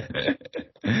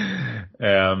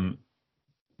one.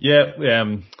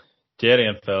 Jerry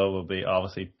and Phil will be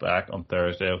obviously back on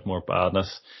Thursday with more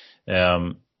badness.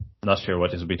 Not sure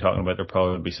what you'll be talking about. There'll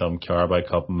probably be some Carabao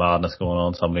Cup madness going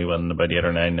on. Somebody winning about 8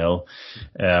 or 9-0.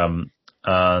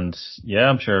 And yeah,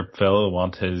 I'm sure Phil will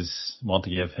want to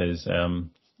give his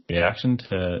reaction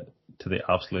to the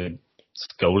absolute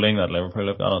scolding that Liverpool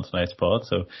have got on tonight's pod.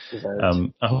 So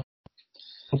I hope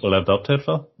we'll live up to it,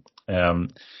 Phil.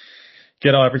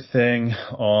 Get everything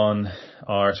on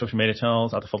our social media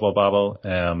channels at the Football Babble,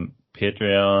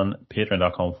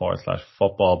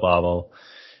 patreon.com/Football Babble.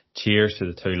 Cheers to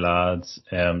the 2 lads.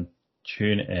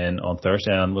 Tune in on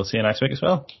Thursday, and we'll see you next week as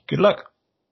well. Good luck.